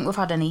 Do you think we've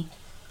had any?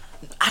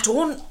 I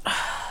don't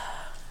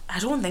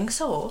think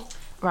so.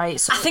 Right.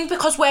 So I think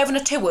because we're having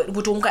a tour,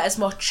 we don't get as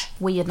much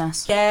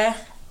weirdness. Yeah.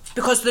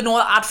 Because they know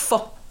that I'd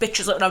fuck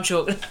bitches up. I'm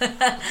joking.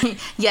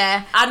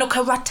 Yeah. I know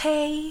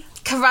karate.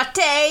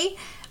 Karate.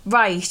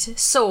 Right.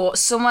 So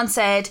someone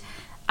said,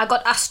 I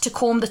got asked to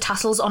comb the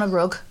tassels on a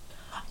rug.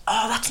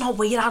 Oh, that's not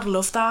weird. I'd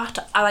love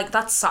that.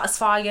 That's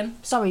satisfying.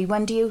 Sorry,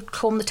 when do you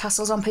comb the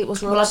tassels on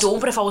people's rugs? Well, I don't,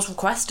 but if I was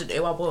requested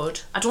to, I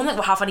would. I don't think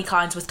we have any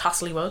clients with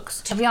tassely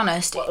rugs. To be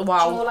honest.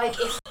 Wow. Do you know, like,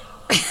 if...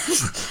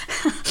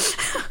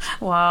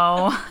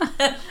 Wow.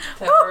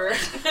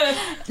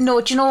 No,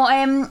 do you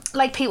know,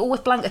 like people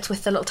with blankets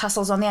with the little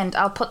tassels on the end?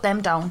 I'll put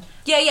them down.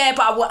 Yeah,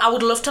 but I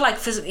would love to, like,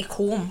 physically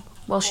comb.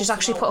 Well, she's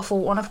actually put a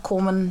photo on of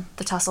combing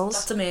the tassels.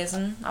 That's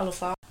amazing. I love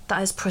that.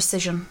 That is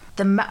precision.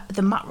 The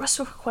mattress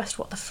request.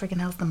 What the friggin'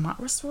 hell's the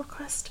mattress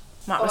request?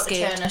 Mattress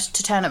gate.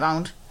 To turn it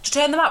round. To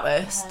turn the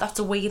mattress? Yeah. That's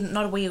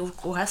not a weird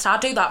request.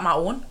 I'd do that on my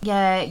own.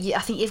 Yeah, I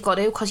think you've got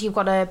to, because you've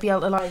got to be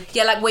able to, like...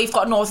 Yeah, like, we've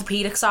got an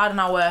orthopaedic side on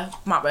our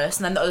mattress,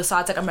 and then the other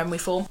side's like a memory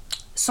foam.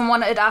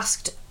 Someone had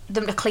asked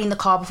them to clean the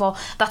car before.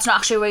 That's not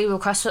actually a real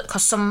request,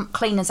 because some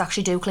cleaners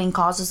actually do clean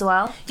cars as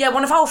well. Yeah,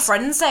 one of our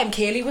friends,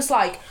 Kaylee, was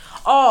like,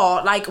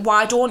 oh, like,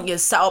 why don't you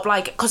set up,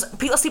 like... Because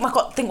people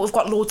think we've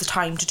got loads of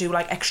time to do,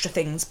 like, extra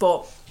things,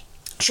 but...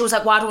 She was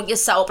like, why don't you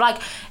set up,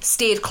 like,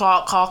 Stade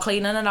car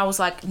cleaning? And I was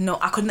like, no,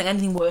 I couldn't think of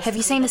anything worse. Have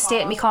you seen the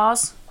state of my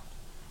cars?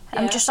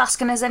 Yeah. I'm just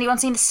asking, has anyone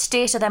seen the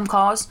state of them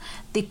cars?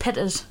 They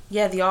pitted.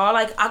 Yeah, they are.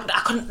 Like, I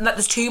couldn't... Like,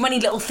 there's too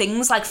many little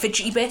things, like,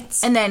 fidgety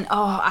bits. And then,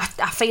 I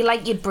feel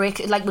like would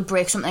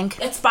break something.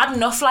 It's bad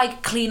enough,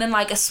 like, cleaning,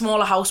 like, a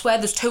smaller house where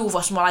there's two of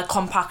us and we're, like,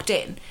 compact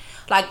in.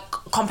 Like,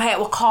 compared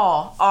to a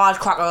car, I'd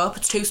crack it up.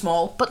 It's too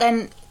small. But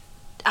then...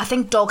 I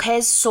think dog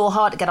hair's so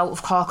hard to get out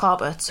of car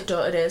carpets. It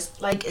is.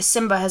 Like,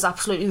 Simba has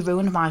absolutely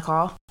ruined my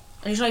car.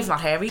 And he's not even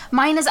that hairy.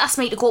 Mine has asked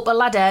me to go up a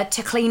ladder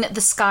to clean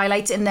the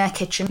skylights in their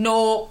kitchen.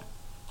 No.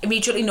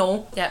 Immediately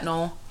no. Yeah,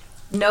 no.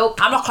 Nope.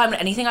 I'm not climbing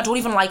anything. I don't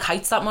even like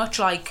heights that much.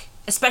 Like,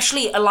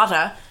 especially a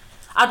ladder.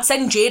 I'd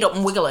send Jade up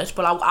and wiggle it,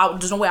 but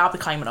there's no way I'd be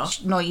climbing up.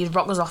 No, you'd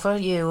rock us off her,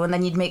 you, and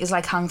then you'd make us,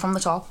 like, hang from the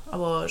top. I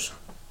would.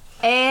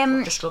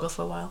 Just struggle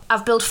for a while.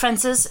 I've built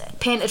fences,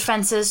 painted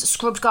fences,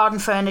 scrubbed garden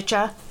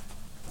furniture,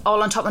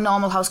 all on top of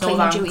normal house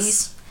cleaning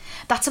duties.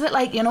 That's a bit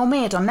like, you know,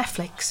 Maid on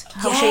Netflix.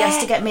 How she has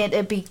to get Maid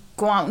to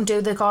go out and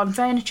do the garden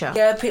furniture.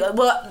 Yeah,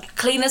 well,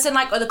 cleaners in,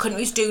 like, other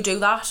countries do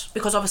that,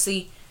 because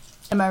obviously...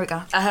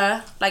 America.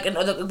 Like, in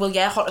other,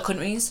 hotter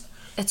countries.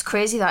 It's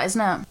crazy that,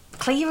 isn't it?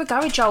 Clear a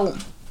garage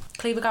out.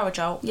 Clear a garage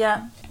out?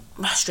 Yeah.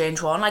 A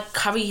strange one. Like,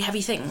 carry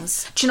heavy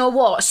things. Do you know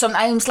what?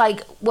 Sometimes,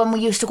 like, when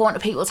we used to go into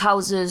people's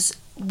houses...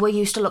 We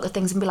used to look at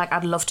things and be like,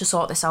 I'd love to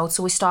sort this out.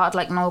 So we started,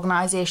 like, an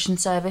organisation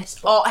service.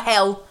 Oh,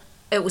 hell.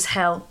 It was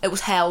hell. It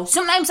was hell.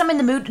 Sometimes I'm in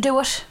the mood to do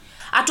it.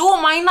 I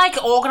don't mind,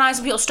 like,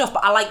 organising people's stuff,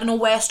 but I like to know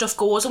where stuff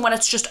goes, and when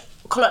it's just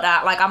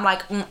clutter, like, I'm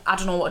like, I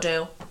don't know what to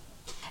do.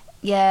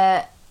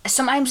 Yeah.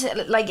 Sometimes,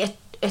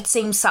 it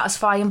seems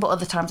satisfying, but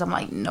other times I'm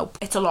like, nope.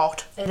 It's a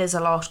lot. It is a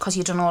lot, because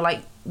you don't know,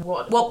 like,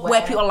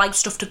 where people like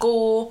stuff to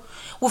go.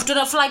 We've done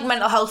it for, like,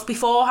 mental health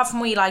before, haven't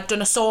we? Like,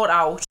 done a sort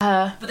out.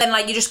 But then,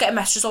 like, you just get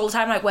messages all the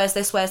time, like, where's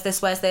this?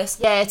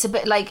 Yeah, it's a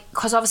bit like,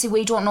 because obviously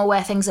we don't know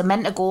where things are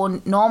meant to go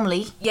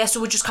normally. Yeah,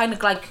 so we just kind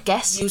of, like,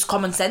 guess. Use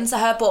common sense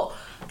but,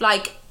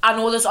 like, I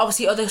know there's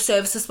obviously other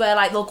services where,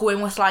 like, they'll go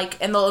in with, like,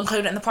 and they'll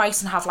include it in the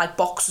price and have, like,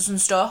 boxes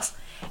and stuff,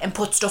 and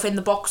put stuff in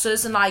the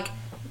boxes and, like,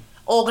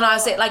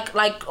 organise it, like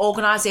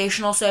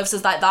organisational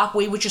services like that.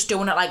 We were just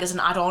doing it, like, as an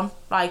add-on.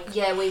 Like,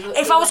 yeah,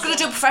 if I was going to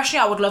do it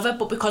professionally, I would love it,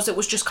 but because it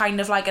was just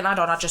kind of like an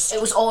add-on,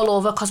 it was all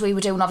over, because we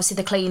were doing, obviously,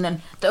 the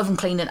cleaning, the oven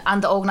cleaning,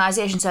 and the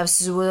organisation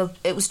services.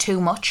 It was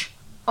too much.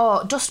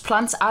 Oh, dust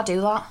plants, I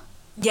do that.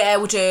 Yeah,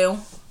 we do.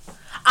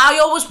 I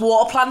always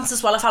water plants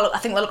as well if I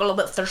think they look a little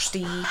bit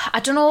thirsty. I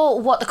don't know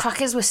what the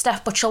crack is with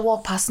Steph, but she'll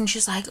walk past and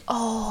she's like,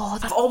 oh,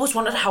 I've always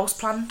wanted a house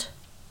plant.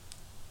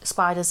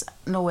 spiders.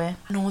 No way.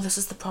 No, this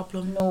is the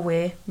problem. No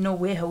way. No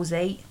way,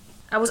 Jose.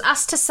 I was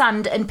asked to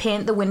sand and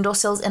paint the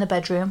windowsills in a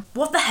bedroom.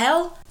 What the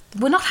hell?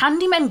 We're not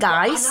handymen,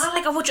 guys. I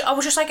know, like, I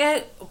was just like,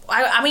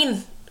 I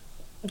mean,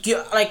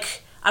 you,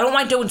 like, I don't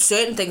mind doing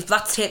certain things, but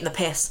that's taking the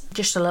piss.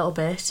 Just a little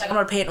bit. Like, I'm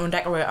not a painter and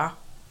decorator.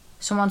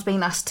 Someone's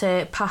been asked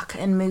to pack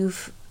and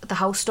move the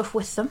house stuff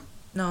with them.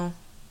 No.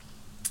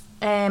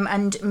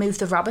 And move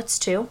the rabbits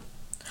too.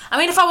 I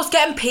mean, if I was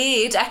getting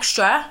paid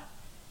extra,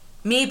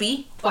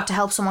 maybe. What, to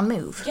help someone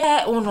move?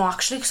 Yeah, oh no,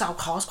 actually, because our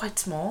car's quite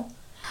small.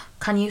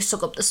 Can you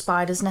suck up the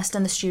spider's nest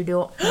in the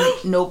studio?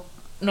 Nope.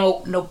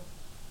 No.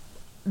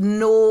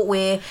 No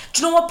way.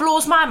 Do you know what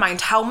blows my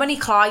mind? How many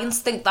clients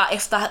think that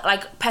if the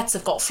like pets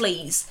have got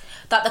fleas,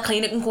 that the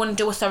cleaner can go and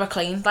do a thorough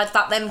clean, like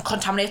that then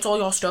contaminates all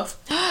your stuff?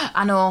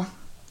 I know.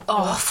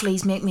 Oh,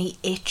 fleas make me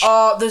itch.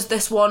 Oh, there's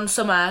this one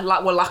summer,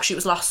 like, well, actually it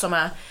was last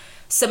summer.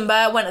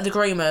 Simba went to the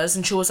groomers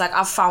and she was like,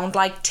 I've found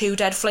like 2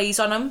 dead fleas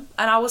on him,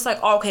 and I was like,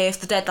 oh, okay, if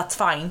they're dead, that's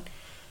fine.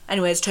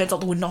 Anyways, turns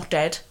out they were not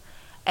dead.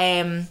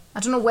 I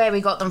don't know where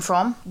we got them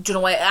from. Do you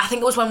know what? I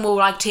think it was when we were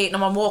like taking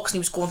him on walks and he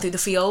was going through the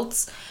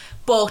fields.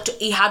 But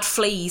he had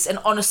fleas, and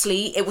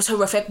honestly, it was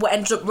horrific. We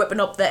ended up ripping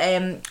up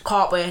the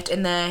carpet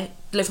in the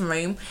living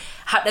room.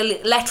 Had to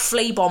let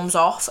flea bombs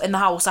off in the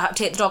house. I had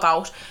to take the dog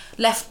out.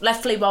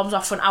 Left flea bombs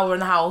off for an hour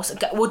in the house.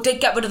 We did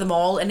get rid of them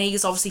all, and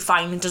he's obviously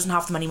fine and doesn't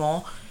have them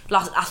anymore.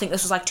 I think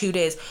this was like 2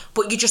 days.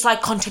 But you're just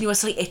like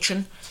continuously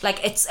itching.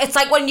 Like it's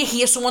like when you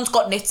hear someone's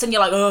got nits and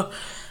you're like, oh,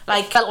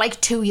 like It felt like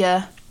 2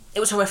 years. It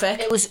was horrific.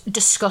 It was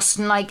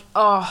disgusting. Like,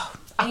 oh.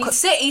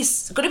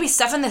 He's going to be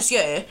 7 this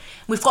year.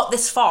 We've got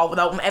this far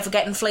without him ever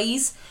getting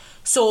fleas.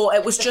 So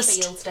it was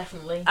just... Fields,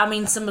 definitely. I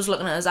mean, Simba's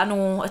looking at us. I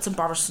know it's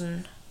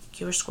embarrassing.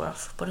 You're a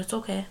scruff, but it's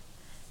okay.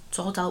 It's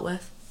all dealt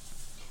with.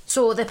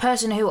 So the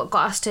person who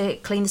got asked to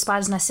clean the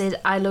spider's nest said,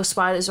 I love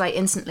spiders right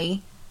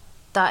instantly.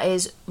 That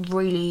is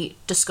really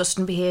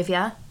disgusting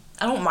behaviour.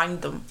 I don't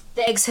mind them.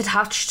 The eggs had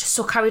hatched,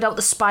 so carried out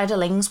the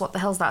spiderlings. What the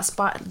hell's that?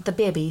 The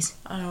babies.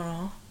 I don't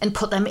know. And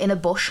put them in a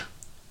bush.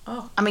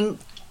 Oh. I mean...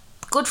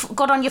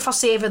 Good on you for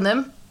saving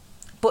them,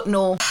 but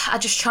no, I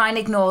just try and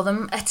ignore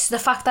them. It's the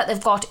fact that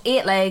they've got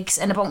 8 legs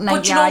and about 90 eyes.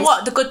 But you know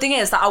what? The good thing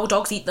is that our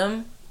dogs eat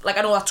them. Like,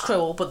 I know that's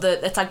cruel, but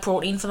it's like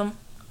protein for them.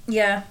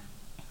 Yeah.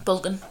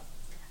 Bulking.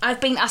 I've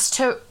been asked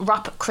to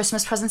wrap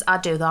Christmas presents.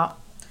 I'd do that.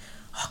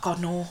 Oh,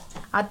 God, no.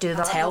 I'd do that.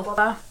 That's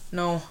hell.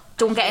 No.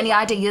 Don't get any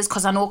ideas,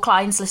 because I know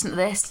clients listen to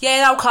this.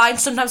 Yeah, our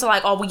clients sometimes are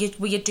like, oh,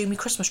 will you do me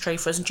Christmas tree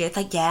for us? And Jade's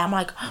like, yeah. I'm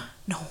like,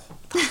 no.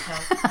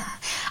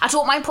 I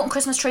don't mind putting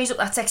Christmas trees up.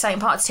 That's the exciting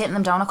part. It's taking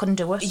them down. I couldn't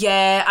do it.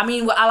 Yeah, I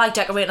mean, I like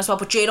decorating as well,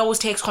 but Jade always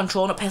takes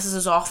control and it pisses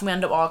us off and we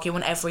end up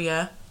arguing every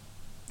year.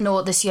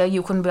 No, this year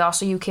you couldn't be arsed,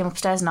 so you came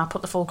upstairs and I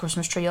put the full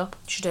Christmas tree up.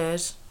 She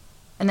did.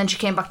 And then she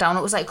came back down.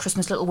 It was like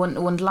Christmas Little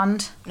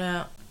Wonderland.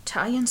 Yeah. To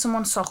iron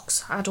someone's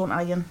socks. I don't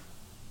iron.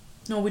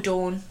 No, we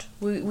don't.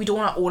 We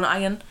don't own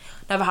iron.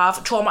 Never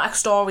have. Traumatic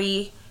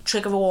story,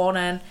 trigger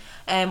warning.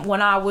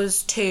 When I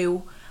was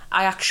 2,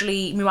 my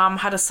mum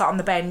had us sat on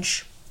the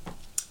bench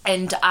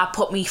and I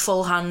put me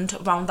full hand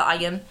around the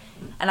iron,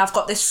 and I've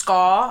got this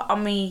scar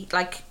on me,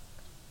 like,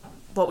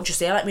 what would you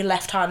say, like my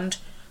left hand,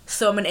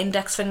 thumb and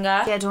index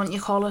finger. Yeah, don't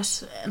you call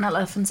it an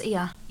elephant's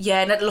ear?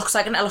 Yeah, and it looks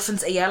like an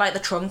elephant's ear, like the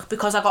trunk,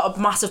 because I got a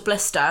massive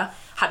blister,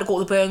 had to go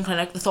to the burn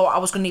clinic, they thought I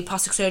was going to need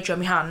plastic surgery on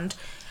my hand,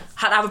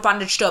 had to have it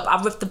bandaged up,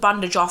 I ripped the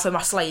bandage off in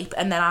my sleep,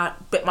 and then I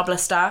bit my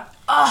blister.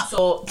 Oh.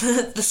 So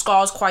the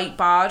scar's quite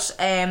bad.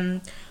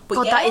 But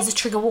God, yeah, that is a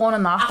trigger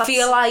warning, that. I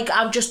feel like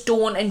I just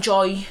don't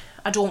enjoy...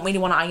 I don't really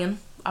want to iron.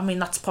 I mean,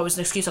 that's probably an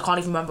excuse. I can't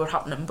even remember what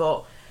happened,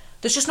 but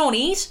there's just no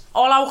need.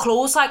 All our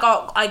clothes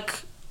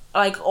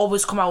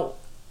always come out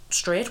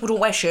straight. We don't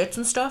wear shirts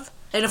and stuff.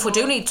 And if we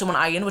do need someone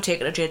iron, we're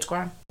taking a Jade's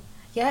gran.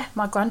 Yeah,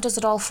 my gran does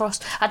it all for us.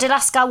 I did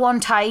ask her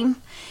one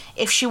time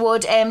if she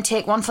would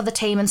take one for the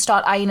team and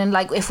start ironing,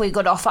 like if we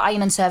could offer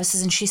ironing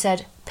services, and she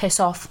said, piss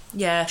off.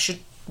 Yeah,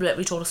 she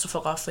literally told us to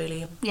fuck off,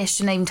 really. Yeah,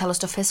 she didn't even tell us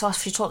to piss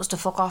off. She told us to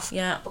fuck off.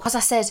 Yeah. Because I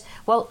said,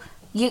 well,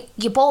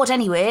 you're bored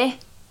anyway.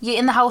 You're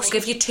in the house.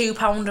 We'll give you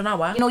 £2 an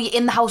hour. You know, you're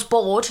in the house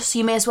bored, so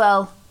you may as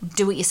well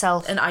do it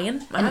yourself. And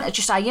iron. And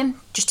just iron.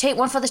 Just take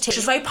one for the team.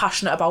 She's very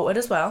passionate about it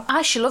as well.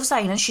 She loves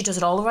ironing. She does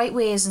it all the right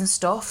ways and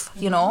stuff,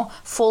 you know.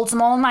 Folds them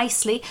all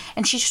nicely.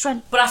 And she just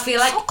went, but I feel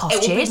like fuck off,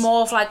 it would Jade. be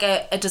more of like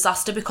a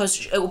disaster,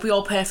 because it would be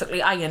all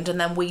perfectly ironed and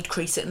then we'd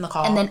crease it in the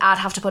car. And then I'd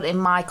have to put it in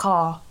my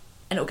car.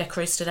 And it would get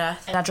creased to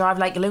death. And I drive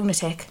like a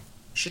lunatic.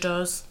 She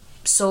does.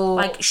 So...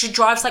 Like, she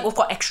drives like we've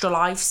got extra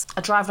lives.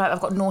 I drive like I've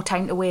got no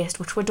time to waste,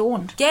 which we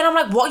don't. Yeah, and I'm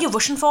like, what are you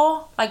rushing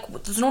for? Like,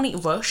 there's no need to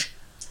rush.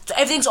 So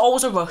everything's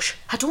always a rush.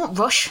 I don't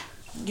rush.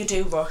 You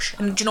do rush.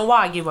 And do you know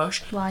why you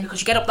rush? Why? Because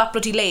you get up that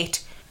bloody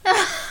late.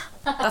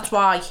 That's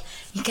why.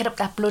 You get up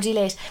that bloody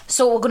late.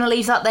 So we're going to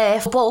leave that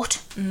there.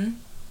 But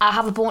I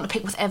have a bone to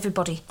pick with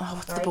everybody. Oh,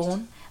 what's the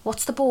bone?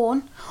 What's the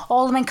bone?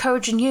 All I'm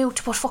encouraging you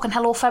to put fucking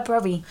Hello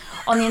February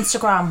on the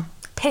Instagram.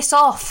 Piss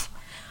off.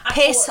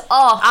 Piss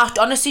off. I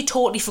honestly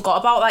totally forgot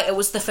about, like, it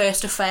was the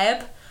 1st of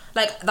Feb.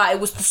 Like, that it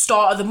was the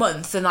start of the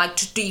month, and, like,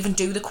 to even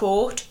do the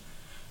quote.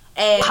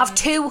 Have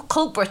 2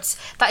 culprits.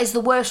 That is the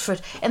worst for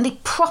it. And the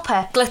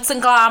proper... Glitz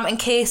and Glam and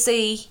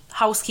KC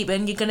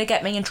housekeeping, you're going to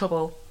get me in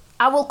trouble.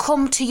 I will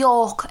come to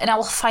York and I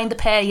will find the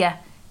pair of you.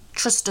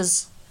 Trust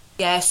us.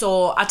 Yeah,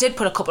 so I did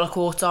put a couple of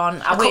quotes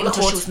on. I waited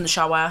until she was in the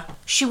shower.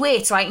 She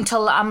waits, right,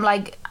 until I'm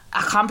like,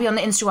 I can't be on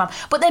the Instagram.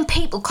 But then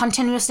people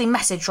continuously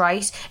message,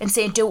 right, and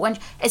say, do it when,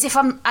 as if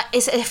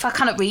I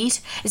cannot read,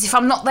 as if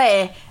I'm not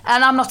there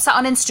and I'm not sat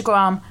on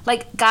Instagram.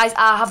 Like, guys,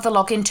 I have the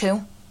login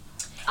too.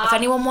 If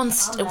anyone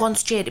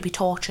wants Jay to be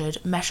tortured,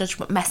 message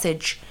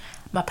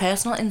my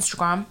personal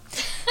Instagram,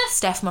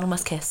 Steph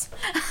Middlemas Kiss.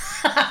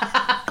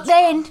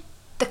 Then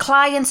the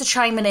clients are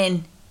chiming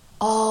in.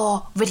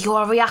 Oh, video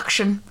or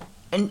reaction,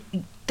 and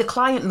the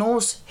client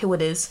knows who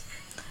it is.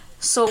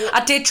 So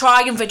I did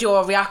try and video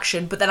a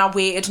reaction, but then I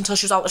waited until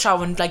she was out the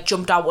shower and, like,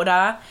 jumped out with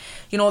her.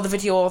 You know the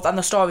video and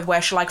the story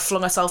where she, like,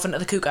 flung herself into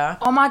the cougar?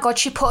 Oh my god,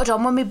 she put it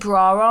on with my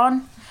bra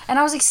on. And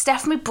I was like,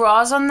 Steph, my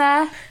bra's on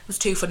there. It was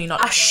too funny not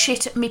to. I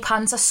shit me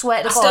pants, I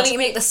swear to God. I still need to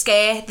make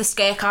the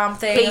scare cam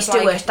thing. Please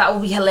do it, that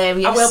will be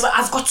hilarious. I will, but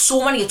I've got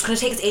so many, it's going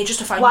to take us ages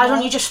to find them. Why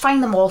don't you just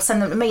find them all,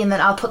 send them to me, and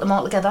then I'll put them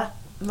all together.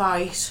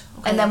 Right.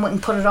 Okay. And then we can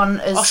put it on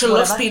as she whatever.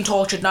 loves being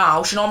tortured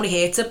now. She normally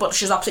hates it, but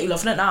she's absolutely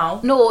loving it now.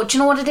 No, do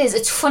you know what it is?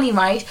 It's funny,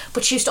 right?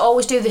 But she used to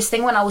always do this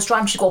thing when I was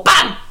driving. She'd go,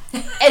 bang!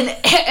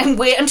 and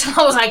wait until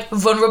I was, like,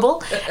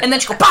 vulnerable. And then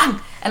she'd go, bang!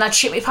 And I'd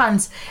shit my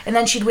pants. And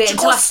then she'd wait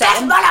until I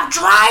settled. Man, I'm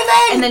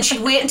driving! And then she'd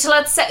wait until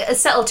I'd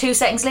settle 2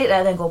 seconds later,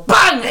 and then go,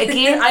 bang!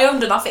 Again. I haven't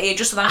done that for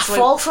ages, so thanks I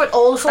fall for it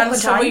all the fucking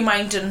thanks time. for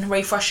reminding,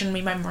 refreshing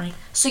my memory.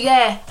 So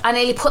yeah, I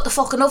nearly put the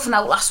fucking oven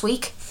out last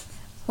week.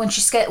 When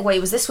she scared... Wait,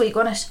 it was this week,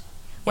 wasn't it?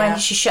 When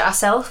she shit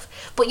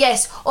herself. But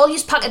yes, all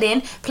yous pack it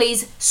in.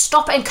 Please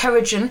stop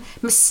encouraging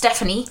Miss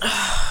Stephanie.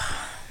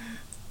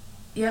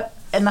 Yep.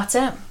 And that's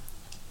it.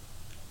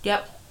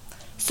 Yep.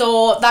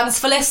 So, thanks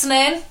for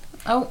listening.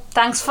 Oh,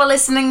 thanks for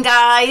listening,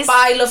 guys.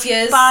 Bye, love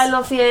yous. Bye,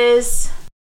 love yous.